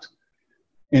ultimately not.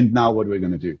 And now what are we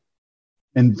going to do?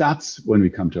 And that's when we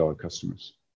come to our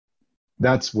customers.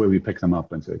 That's where we pick them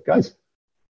up and say, guys,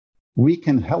 we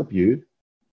can help you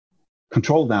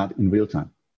control that in real time.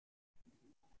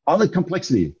 All the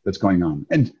complexity that's going on.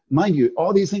 And mind you,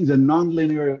 all these things are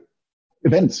nonlinear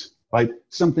events, right?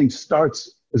 Something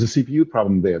starts as a CPU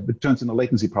problem there, but turns into a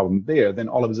latency problem there, then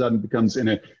all of a sudden becomes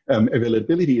an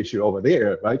availability issue over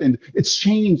there, right? And it's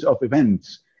change of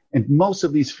events. And most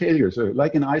of these failures are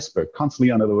like an iceberg,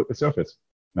 constantly under the surface,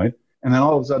 right? And then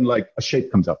all of a sudden, like a shape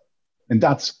comes up. And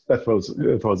that throws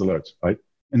alerts, right?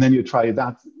 And then you try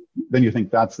that, then you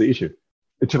think that's the issue.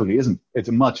 It typically isn't. It's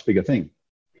a much bigger thing.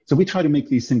 So we try to make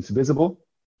these things visible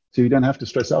so you don't have to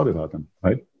stress out about them,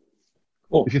 right?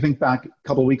 Cool. If you think back a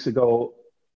couple of weeks ago,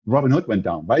 Robinhood went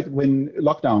down, right? When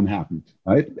lockdown happened,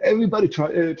 right? Everybody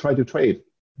tried to trade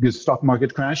because stock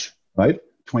market crash, right?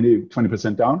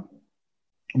 20% down.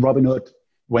 Robinhood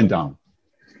went down.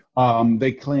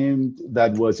 They claimed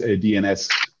that was a DNS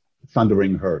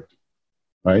thundering herd,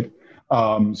 right?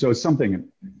 So something,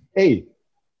 hey,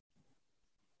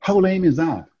 how lame is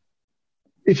that?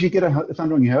 If you get a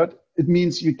thundering herd, it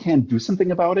means you can't do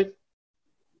something about it.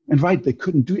 And right, they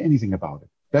couldn't do anything about it.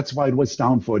 That's why it was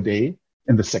down for a day,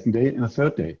 and the second day, and the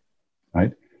third day,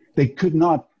 right? They could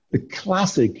not, the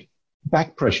classic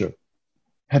back pressure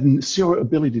had zero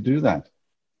ability to do that.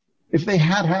 If they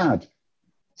had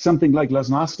something like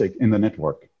Lasnostic in the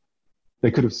network,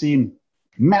 they could have seen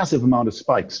massive amount of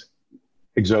spikes,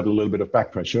 exert a little bit of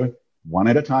back pressure, one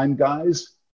at a time, guys,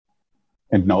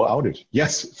 and no outage.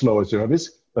 Yes, slower service,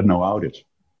 but no outage,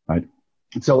 right?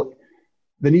 So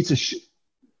there needs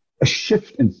a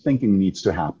shift in thinking needs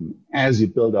to happen as you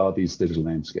build out these digital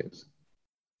landscapes.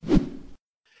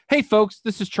 Hey, folks,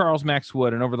 this is Charles Max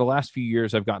Wood, and over the last few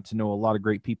years, I've gotten to know a lot of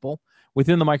great people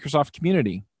within the Microsoft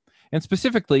community, and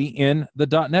specifically in the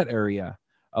 .NET area.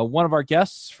 One of our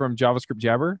guests from JavaScript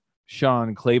Jabber,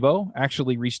 Sean Clabo,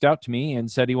 actually reached out to me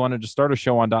and said he wanted to start a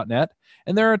show on .NET,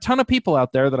 and there are a ton of people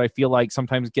out there that I feel like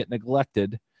sometimes get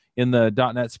neglected in the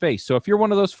 .NET space. So if you're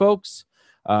one of those folks,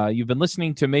 you've been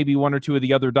listening to maybe one or two of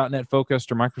the other .NET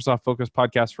focused or Microsoft focused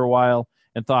podcasts for a while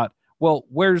and thought, well,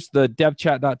 where's the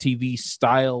devchat.tv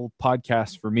style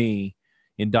podcast for me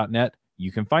in .NET?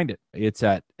 You can find it. It's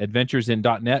at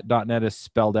adventuresin.net. .NET is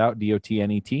spelled out,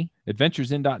 D-O-T-N-E-T.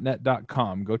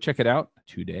 adventuresin.net.com. Go check it out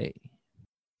today.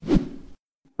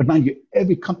 But mind you,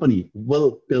 every company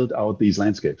will build out these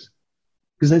landscapes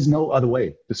because there's no other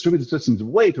way. Distributed systems are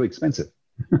way too expensive.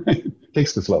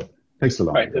 Takes too slow. Takes too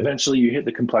long. Right. Eventually, you hit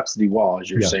the complexity wall, as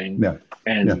you're saying,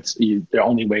 and Yeah. The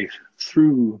only way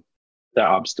through that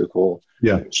obstacle,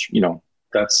 which,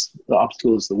 that's The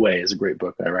Obstacle is the Way is a great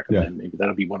book I recommend. Maybe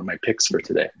that'll be one of my picks for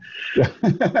today.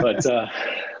 But The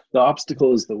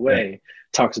Obstacle is the Way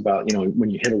talks about, when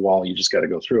you hit a wall, you just got to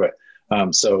go through it.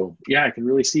 I can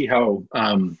really see how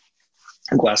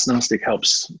Glassnostic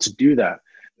helps to do that.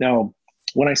 Now,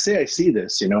 when I say I see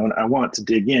this, and I want to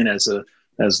dig in as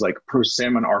like pro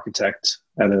salmon architect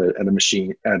at a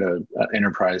machine, at an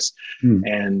enterprise,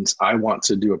 and I want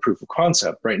to do a proof of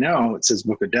concept. Right now, it says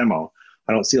book a demo.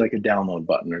 I don't see like a download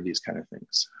button or these kind of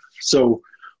things. So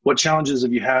what challenges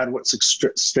have you had? What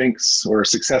strengths or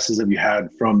successes have you had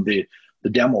from the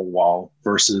demo wall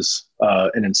versus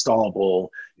an installable,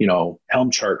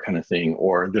 Helm chart kind of thing,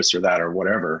 or this or that or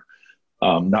whatever?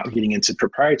 Not getting into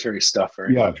proprietary stuff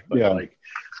very much, but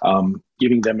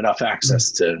giving them enough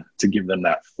access to give them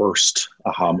that first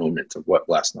aha moment of what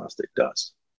Glassnostic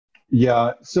does.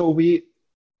 Yeah, so we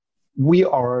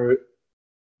are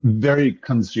very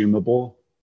consumable,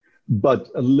 but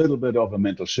a little bit of a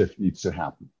mental shift needs to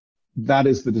happen. That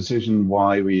is the decision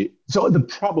why so the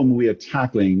problem we are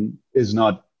tackling is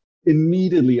not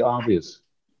immediately obvious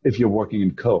if you're working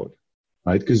in code,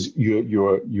 right? Because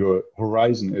your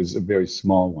horizon is a very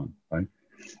small one, right?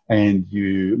 And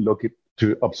you look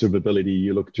to observability,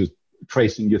 you look to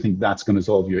tracing, you think that's going to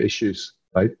solve your issues,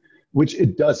 right? Which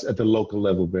it does at the local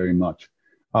level very much.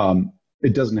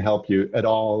 It doesn't help you at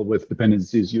all with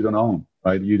dependencies you don't own,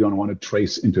 right? You don't want to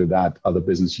trace into that other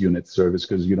business unit service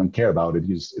because you don't care about it.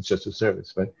 It's just a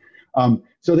service, right?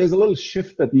 So there's a little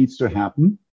shift that needs to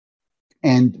happen.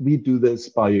 And we do this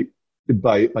by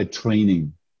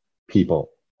training people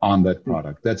on that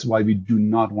product. That's why we do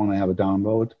not want to have a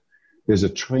download. There's a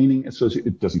training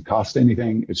associated. It doesn't cost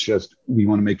anything. It's just we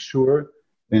want to make sure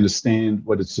they understand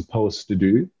what it's supposed to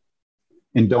do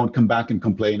and don't come back and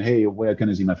complain, hey, where can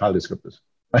I see my file descriptors?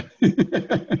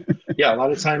 Yeah, a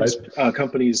lot of times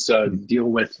companies deal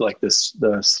with like the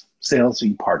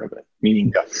salesy part of it,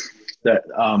 meaning that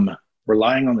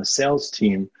relying on the sales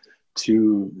team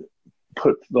to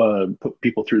put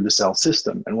people through the sales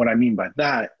system. And what I mean by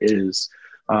that is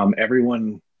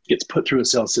everyone gets put through a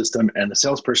sales system, and the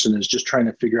salesperson is just trying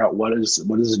to figure out what is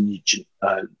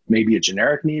maybe a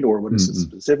generic need, or what is a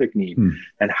specific need,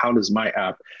 and how does my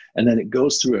app, and then it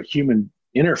goes through a human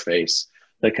interface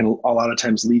that can a lot of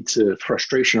times lead to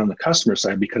frustration on the customer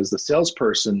side, because the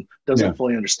salesperson doesn't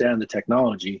fully understand the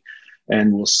technology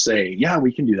and will say, yeah,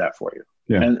 we can do that for you.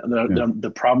 Yeah. And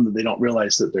the problem that they don't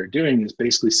realize that they're doing is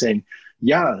basically saying,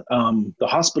 the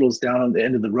hospital's down on the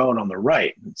end of the road on the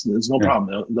right. There's no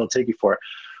problem. They'll take you for it.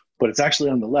 But it's actually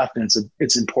on the left, and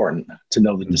it's important to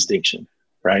know the distinction,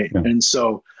 right? Yeah. And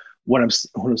so what I'm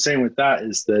saying with that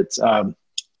is that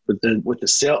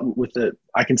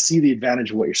I can see the advantage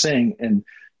of what you're saying, and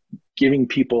giving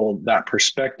people that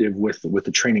perspective with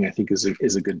the training, I think is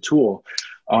a good tool.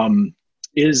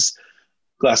 Is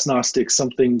Glassnostic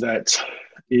something that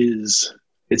is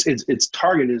its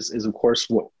target is of course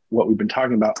what we've been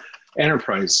talking about,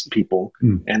 enterprise people,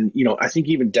 and I think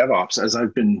even DevOps, as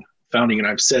I've been founding, and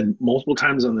I've said multiple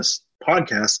times on this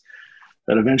podcast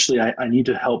that eventually I need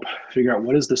to help figure out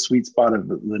what is the sweet spot of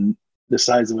the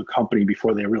size of a company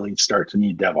before they really start to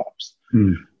need DevOps.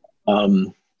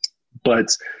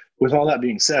 But with all that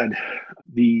being said,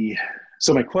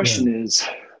 so my question is,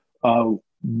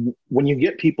 when you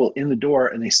get people in the door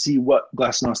and they see what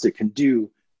Glassnostic can do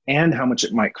and how much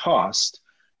it might cost,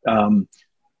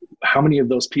 how many of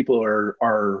those people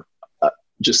are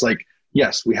just like,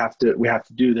 yes, we have to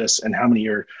do this, and how many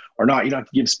are not? You don't have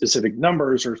to give specific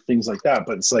numbers or things like that,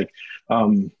 but it's like,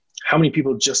 how many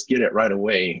people just get it right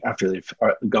away after they've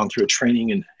gone through a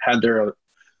training and had their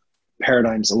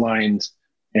paradigms aligned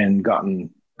and gotten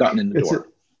in the door?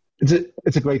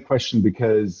 It's a great question,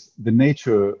 because the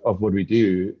nature of what we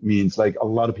do means like a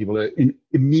lot of people are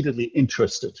immediately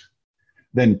interested,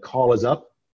 then call us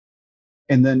up,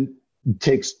 and then it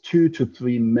takes 2 to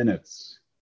 3 minutes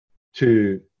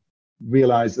to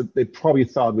realize that they probably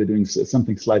thought we're doing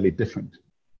something slightly different,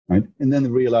 right? And then they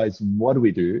realize, what do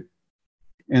we do?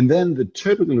 And then the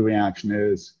typical reaction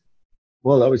is,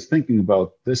 well, I was thinking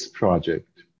about this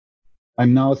project.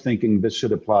 I'm now thinking this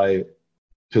should apply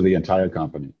to the entire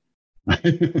company,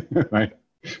 right?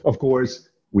 Of course,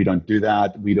 we don't do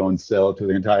that. We don't sell to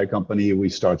the entire company. We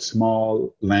start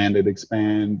small, land and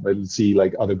expand, but see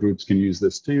like other groups can use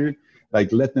this too.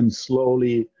 Like let them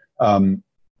slowly,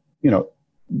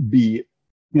 be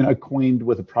acquainted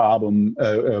with the problem,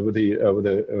 with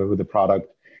the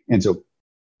product, and so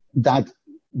that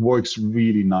works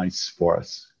really nice for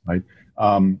us, right?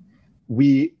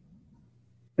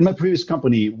 In my previous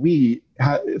company, we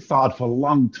thought for a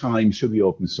long time, should we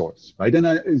open source, right?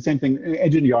 And same thing,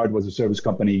 Engine Yard was a service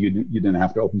company. You didn't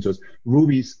have to open source.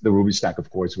 The Ruby stack, of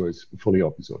course, was fully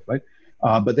open source, right?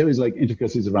 But there was like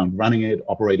intricacies around running it,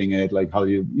 operating it, like how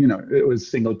it was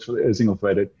single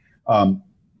threaded.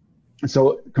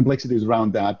 So complexities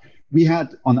around that. We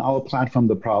had on our platform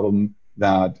the problem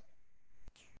that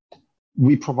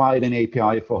we provide an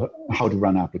API for how to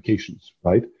run applications,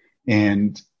 right?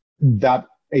 And that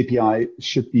API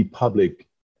should be public,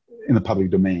 in the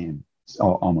public domain,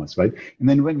 almost, right? And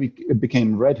then when we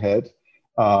became Red Hat,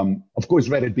 of course,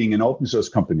 Red Hat being an open source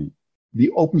company, the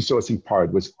open sourcing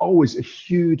part was always a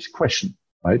huge question,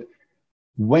 right?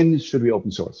 When should we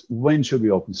open source? When should we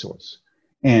open source?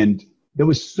 And there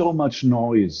was so much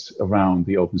noise around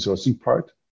the open sourcing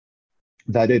part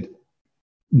that it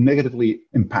negatively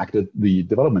impacted the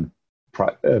development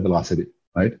velocity,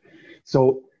 right?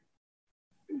 So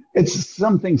it's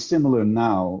something similar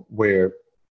now where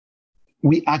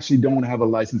we actually don't have a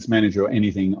license manager or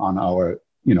anything on our,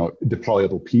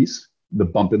 deployable piece, the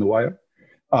bump in the wire.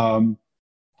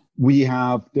 We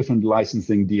have different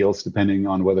licensing deals depending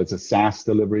on whether it's a SaaS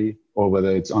delivery or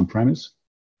whether it's on-premise,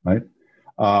 right?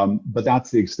 But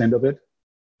that's the extent of it.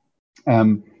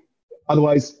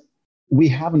 Otherwise, we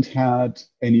haven't had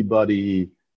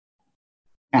anybody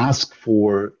ask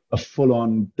for a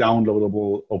full-on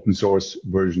downloadable open source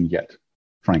version yet,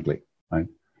 frankly, right?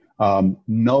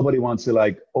 Nobody wants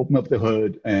to open up the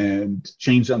hood and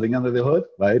change something under the hood,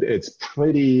 right? It's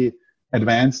pretty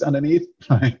advanced underneath,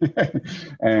 right?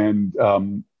 And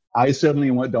I certainly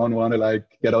don't want to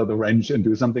get out the wrench and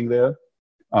do something there.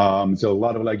 So a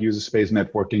lot of like user space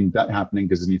networking that happening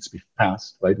because it needs to be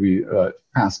fast, right? We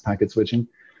fast packet switching.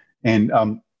 And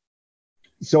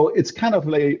so it's kind of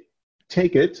like,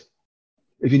 take it.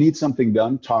 If you need something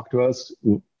done, talk to us.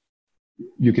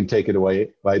 You can take it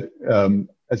away, right?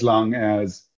 As long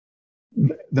as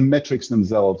the metrics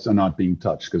themselves are not being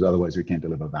touched, because otherwise we can't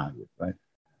deliver value, right?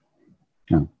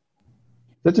 Yeah.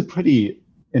 That's a pretty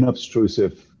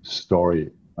inobtrusive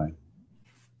story, right?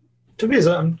 Tobias,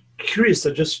 I'm curious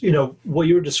to just, what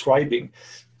you're describing.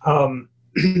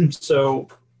 So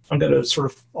I'm going to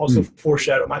sort of also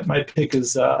foreshadow my pick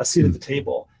is a seat at the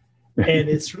table. And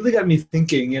it's really got me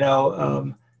thinking,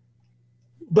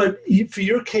 but for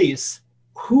your case,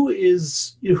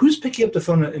 who's picking up the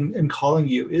phone and calling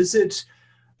you? Is it,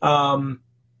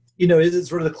 is it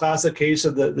sort of the classic case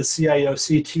of the CIO,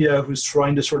 CTO who's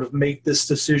trying to sort of make this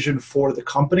decision for the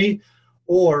company?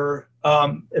 Or,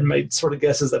 and my sort of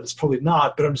guess is that it's probably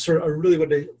not, but I really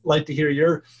would like to hear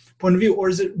your point of view. Or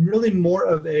is it really more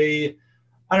of a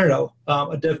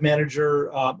dev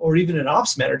manager or even an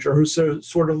ops manager who's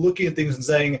sort of looking at things and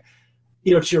saying,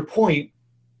 to your point,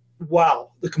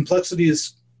 wow, the complexity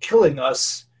is killing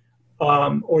us,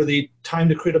 or the time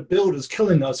to create a build is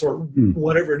killing us, or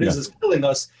whatever it is killing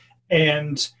us.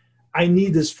 And I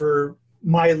need this for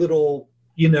my little,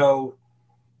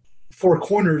 four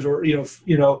corners, or,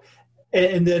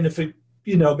 and then if it,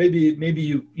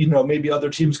 maybe other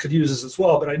teams could use this as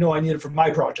well, but I know I need it for my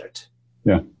project.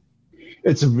 Yeah.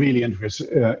 It's a really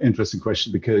interesting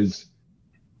question, because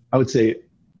I would say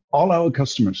all our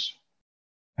customers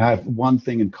have one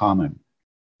thing in common,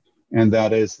 and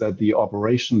that is that the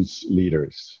operations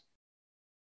leaders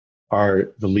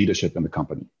are the leadership in the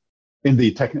company, in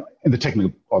the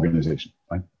technical organization.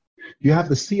 Right? You have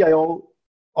the CIO,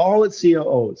 all its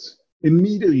CIOs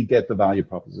immediately get the value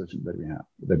proposition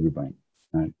that we bring,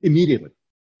 right? Immediately,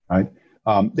 right?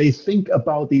 They think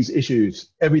about these issues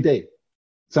every day.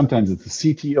 Sometimes it's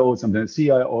the CTO, sometimes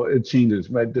CIO, it changes,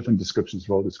 right? Different descriptions,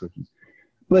 role descriptions.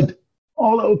 But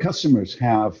all our customers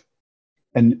have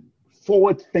a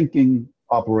forward-thinking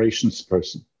operations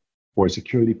person or a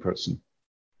security person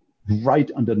right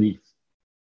underneath.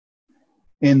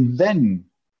 And then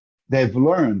they've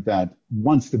learned that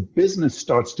once the business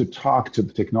starts to talk to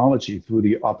the technology through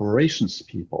the operations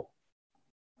people,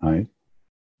 right?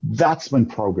 That's when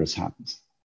progress happens.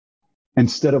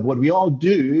 Instead of what we all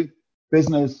do,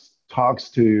 business talks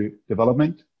to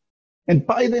development. And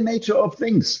by the nature of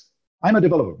things, I'm a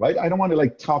developer, right? I don't want to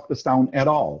talk this down at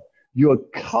all. You're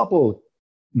a couple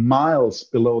miles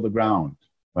below the ground,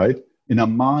 right? In a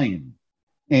mine.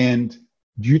 And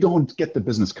you don't get the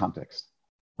business context,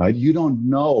 right? You don't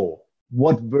know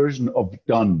what version of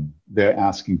done they're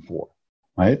asking for,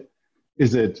 right?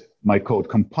 Is it my code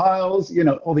compiles?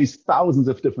 All these thousands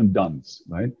of different dones,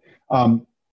 right?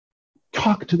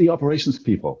 Talk to the operations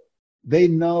people. They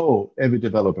know every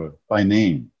developer by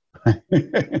name.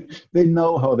 They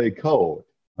know how they code,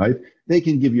 right? They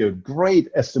can give you a great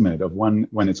estimate of when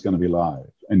it's going to be live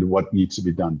and what needs to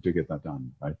be done to get that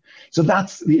done, right? So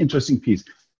that's the interesting piece.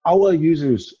 Our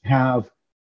users have,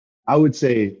 I would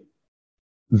say,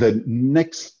 the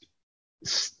next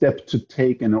step to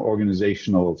take in an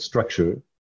organizational structure,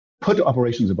 put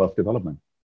operations above development.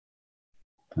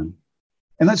 Okay?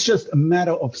 And that's just a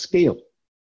matter of scale.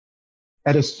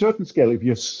 At a certain scale, if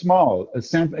you're small,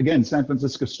 San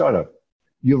Francisco startup,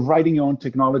 you're writing your own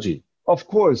technology. Of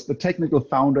course, the technical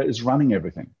founder is running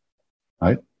everything,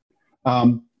 right?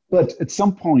 But at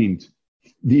some point,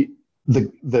 the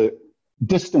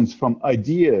distance from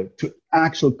idea to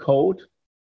actual code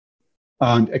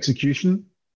and execution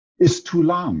is too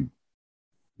long.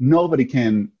 Nobody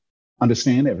can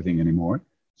understand everything anymore.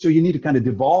 So you need to kind of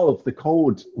devolve the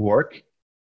code work a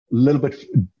little bit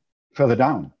further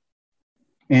down.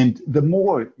 And the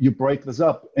more you break this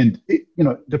up and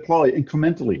deploy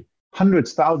incrementally,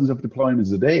 hundreds, thousands of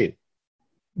deployments a day,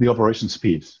 the operations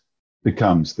piece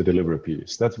becomes the delivery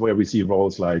piece. That's where we see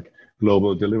roles like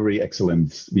global delivery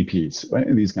excellence VPs, right?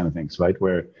 And these kind of things, right?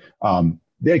 Where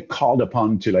they're called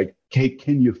upon to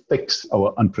can you fix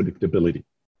our unpredictability,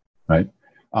 right?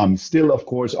 Still, of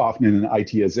course, often in an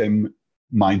ITSM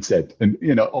mindset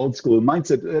and old school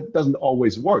mindset, it doesn't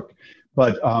always work.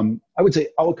 But I would say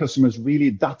our customers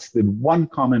really, that's the one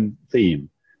common theme,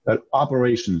 that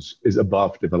operations is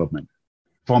above development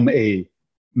from a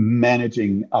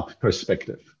managing up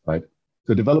perspective, right?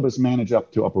 So developers manage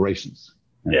up to operations.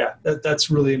 Yeah, that's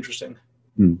really interesting.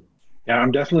 Yeah,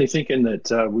 I'm definitely thinking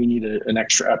that we need an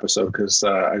extra episode because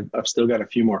I've still got a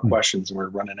few more questions and we're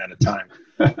running out of time.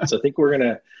 So I think we're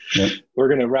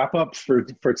gonna wrap up for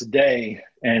today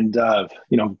and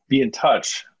be in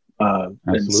touch.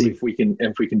 and see if we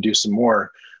can do some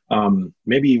more.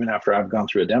 Maybe even after I've gone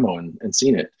through a demo and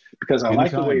seen it, because I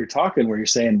like the way you're talking, where you're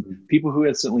saying people who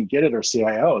instantly get it are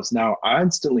CIOs. Now I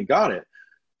instantly got it,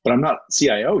 but I'm not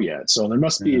CIO yet. So there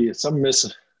must be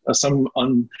some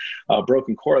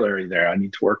broken corollary there I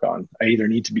need to work on. I either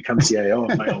need to become CIO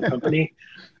of my own company,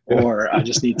 or I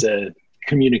just need to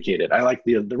communicate it. I like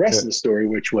the rest of the story,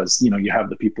 which was, you have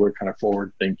the people who are kind of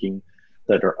forward thinking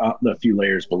that are up a few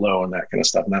layers below and that kind of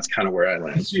stuff. And that's kind of where I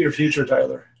land. I see your future,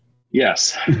 Tyler.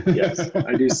 Yes.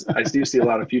 I do see a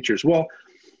lot of futures. Well,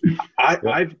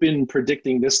 I've been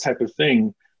predicting this type of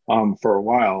thing for a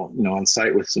while, on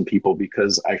site with some people,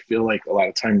 because I feel like a lot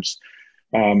of times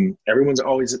everyone's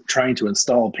always trying to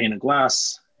install a pane of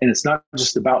glass, and it's not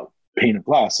just about pane of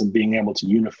glass and being able to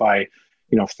unify,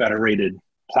 federated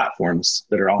platforms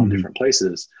that are all in different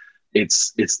places.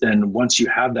 It's then once you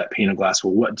have that pane of glass,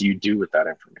 well, what do you do with that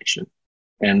information?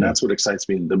 And that's what excites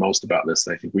me the most about this.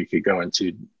 I think we could go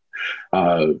into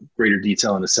greater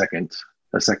detail in a second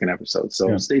episode.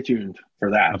 So stay tuned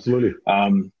for that. Absolutely.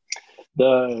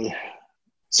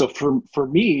 So for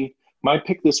me, my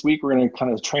pick this week, we're going to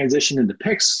kind of transition into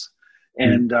picks.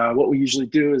 And what we usually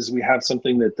do is we have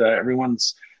something that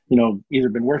everyone's, either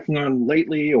been working on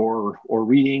lately or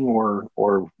reading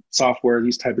or software,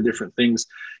 these type of different things.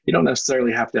 You don't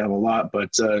necessarily have to have a lot,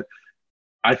 but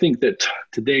I think that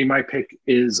today my pick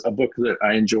is a book that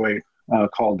I enjoy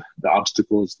called The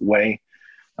Obstacle is the Way,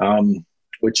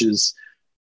 which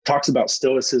talks about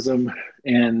stoicism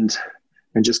and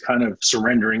just kind of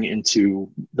surrendering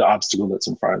into the obstacle that's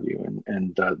in front of you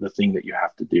and the thing that you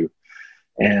have to do.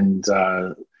 And,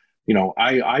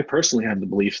 I personally have the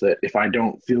belief that if I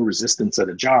don't feel resistance at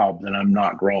a job, then I'm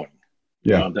not growing.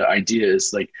 Yeah. The idea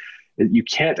is like, you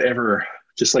can't ever,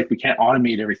 just like we can't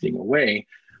automate everything away.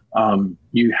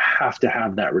 You have to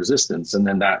have that resistance. And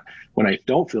then when I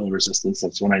don't feel resistance,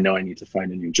 that's when I know I need to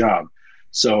find a new job.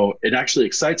 So it actually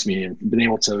excites me and been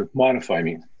able to modify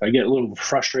me. I get a little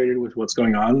frustrated with what's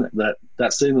going on.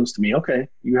 That signals to me, okay,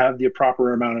 you have the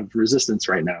proper amount of resistance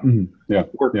right now.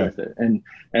 Work with it. And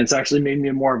it's actually made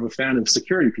me more of a fan of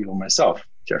security people myself,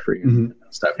 Jeffrey, and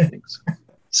those type of things.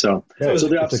 So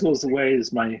The Obstacle is the Way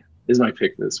is my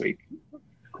pick this week.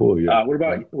 Cool. Yeah.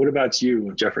 What about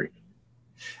you, Jeffrey?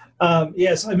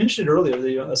 Yes, I mentioned it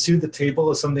earlier. A Seat at the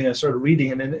Table is something I started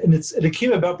reading, and it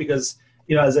came about because,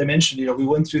 as I mentioned, we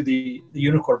went through the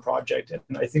Unicorn project,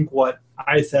 and I think what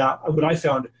I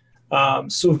found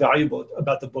so valuable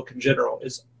about the book in general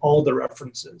is all the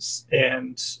references,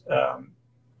 and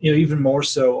even more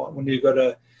so when you go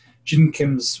to Jin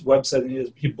Kim's website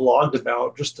and he blogged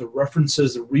about just the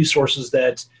references, the resources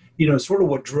that sort of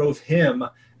what drove him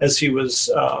as he was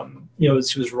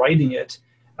writing it.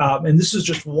 And this is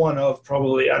just one of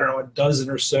probably, a dozen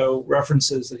or so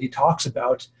references that he talks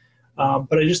about.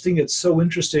 But I just think it's so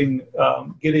interesting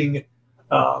getting,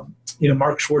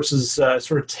 Mark Schwartz's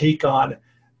sort of take on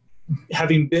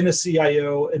having been a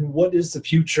CIO and what is the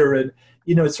future. And,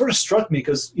 it sort of struck me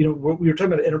because, we were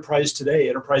talking about enterprise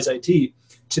IT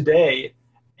today.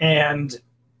 And,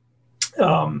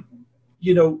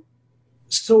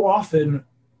 so often,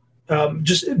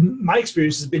 just my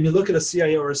experience has been, you look at a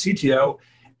CIO or a CTO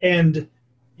and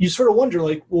you sort of wonder,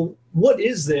 like, well, what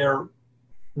is their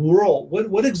role?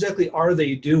 What exactly are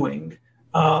they doing?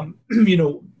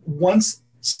 Once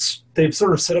they've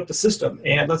sort of set up the system,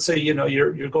 and let's say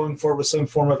you're going forward with some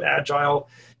form of agile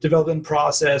development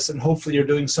process, and hopefully you're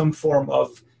doing some form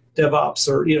of DevOps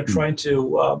or trying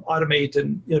to automate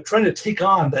and trying to take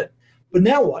on that. But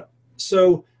now what?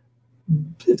 So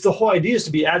if the whole idea is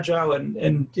to be agile,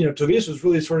 and Tobias was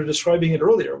really sort of describing it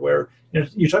earlier, where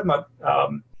you're talking about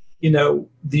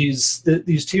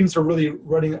these teams are really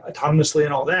running autonomously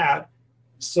and all that.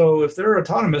 So if they're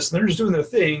autonomous and they're just doing their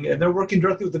thing and they're working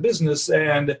directly with the business,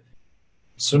 and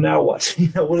so now what?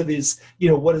 What are these?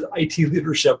 What is IT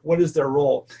leadership? What is their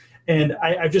role? And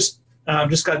I've just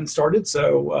gotten started,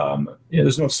 so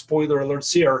there's no spoiler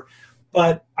alerts here.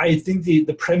 But I think the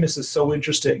premise is so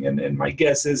interesting, and my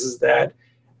guess is that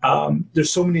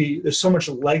there's so much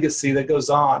legacy that goes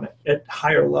on at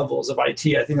higher levels of IT.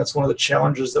 I think that's one of the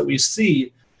challenges that we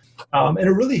see, and it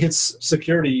really hits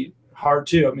security hard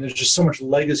too. I mean, there's just so much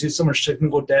legacy, so much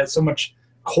technical debt, so much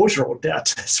cultural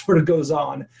debt that sort of goes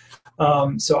on.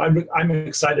 So I'm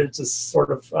excited to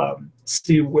sort of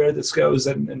see where this goes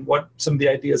and what some of the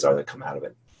ideas are that come out of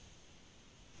it.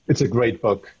 It's a great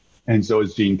book. And so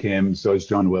is Gene Kim, so is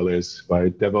John Willis,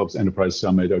 right? DevOps Enterprise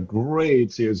Summit, a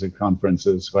great series of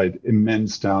conferences, right?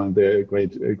 Immense talent there,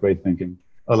 great thinking.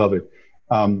 I love it.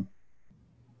 On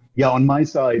my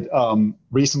side,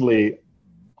 recently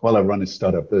while I run a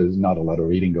startup, there's not a lot of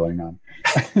reading going on.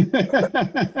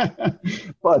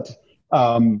 But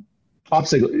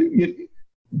obstacle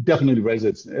definitely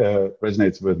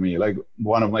resonates with me. Like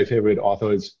one of my favorite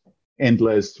authors,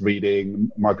 endless reading,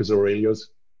 Marcus Aurelius,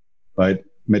 right?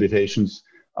 Meditations.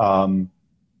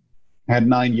 Had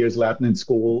 9 years Latin in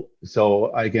school,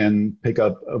 so I can pick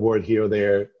up a word here or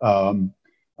there.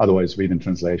 Otherwise, read in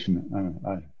translation.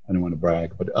 I don't want to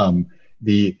brag, but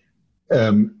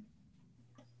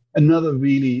another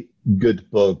really good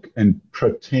book and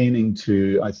pertaining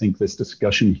to, I think, this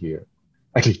discussion here.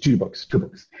 Actually, two books.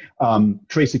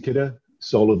 Tracy Kidder,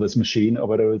 Soul of This Machine, or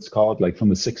whatever it's called, like from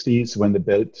the 60s when they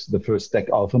built the first DEC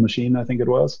Alpha machine, I think it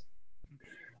was.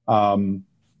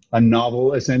 A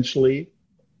novel, essentially,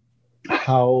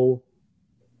 how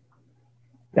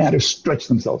they had to stretch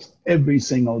themselves every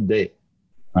single day,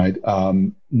 right?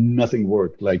 Nothing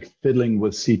worked, like fiddling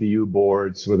with CPU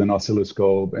boards with an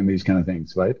oscilloscope and these kind of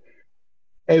things, right?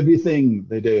 Everything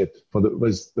they did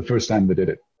was the first time they did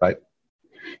it, right?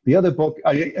 The other book,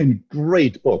 a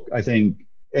great book, I think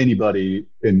anybody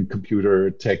in computer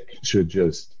tech should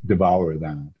just devour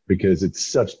that because it's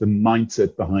such, the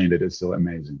mindset behind it is so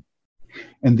amazing.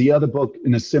 And the other book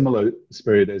in a similar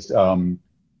spirit is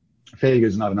Failure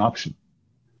is Not an Option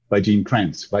by Gene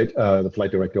Kranz, right? The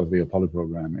flight director of the Apollo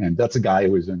program. And that's a guy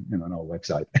who is in, on our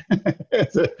website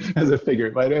as a figure,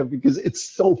 right? Because it's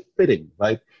so fitting,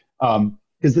 right?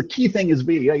 Because the key thing is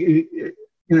really, if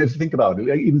you think about it,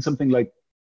 even something like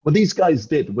what these guys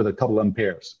did with a couple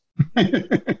amperes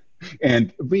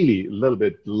and really a little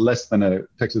bit less than a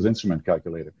Texas Instrument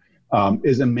calculator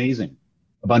is amazing.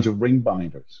 A bunch of ring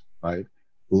binders, right?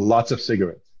 Lots of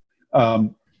cigarettes.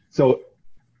 So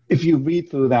if you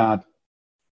read through that,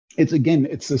 it's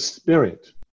the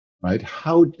spirit, right?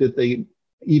 How did they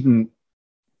even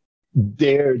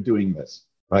dare doing this,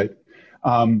 right?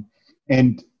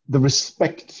 And the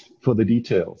respect for the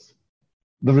details,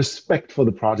 the respect for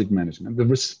the project management, the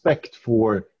respect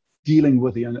for dealing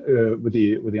with the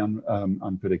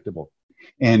unpredictable,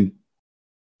 and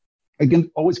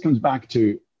again, always comes back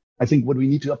to, I think, what we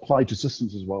need to apply to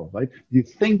systems as well, right? You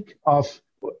think of,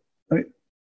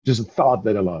 just a thought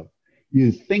that I love,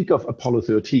 you think of Apollo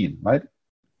 13, right?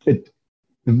 The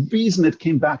reason it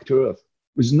came back to Earth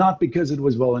was not because it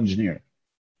was well engineered.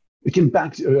 It came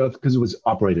back to Earth because it was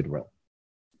operated well.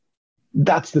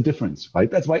 That's the difference, right?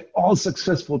 That's why all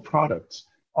successful products,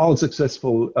 all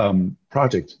successful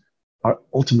projects are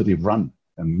ultimately run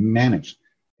and managed.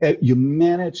 You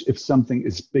manage if something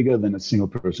is bigger than a single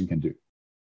person can do,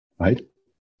 right?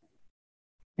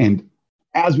 And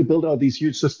as we build out these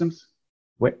huge systems,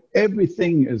 where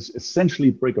everything is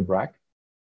essentially bric-a-brac,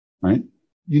 right?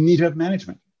 You need to have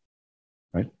management,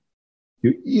 right?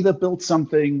 You either build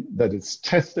something that is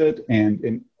tested and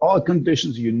in all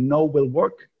conditions will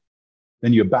work,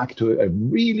 then you're back to a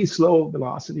really slow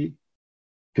velocity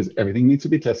because everything needs to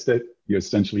be tested. You're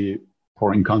essentially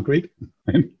pouring concrete,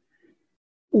 right?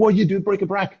 Or you do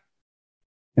bric-a-brac,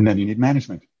 and then you need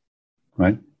management,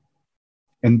 right?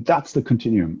 And that's the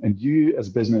continuum. And you as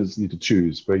business need to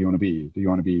choose where you want to be. Do you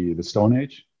want to be the Stone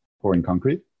Age, pouring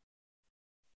concrete?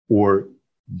 Or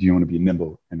do you want to be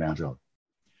nimble and agile?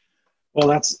 Well,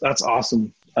 that's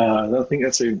awesome. I think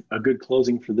that's a good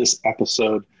closing for this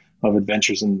episode of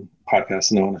Adventures in Podcasts.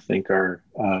 And I want to thank our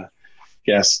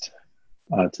guest,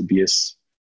 Tobias.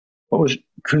 What was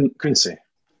Kunze?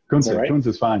 Kunze, right? Kunze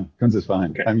is fine. Kunze is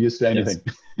fine. Okay. I'm used to anything.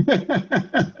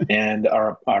 Yes. And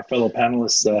our fellow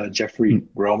panelist, Jeffrey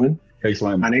Roman.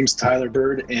 Excellent. My name's Tyler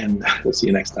Bird, and we'll see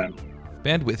you next time.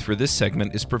 Bandwidth for this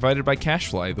segment is provided by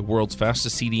CacheFly, the world's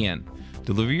fastest CDN.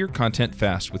 Deliver your content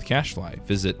fast with CacheFly.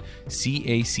 Visit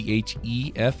CacheFly.com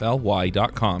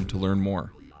to learn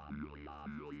more.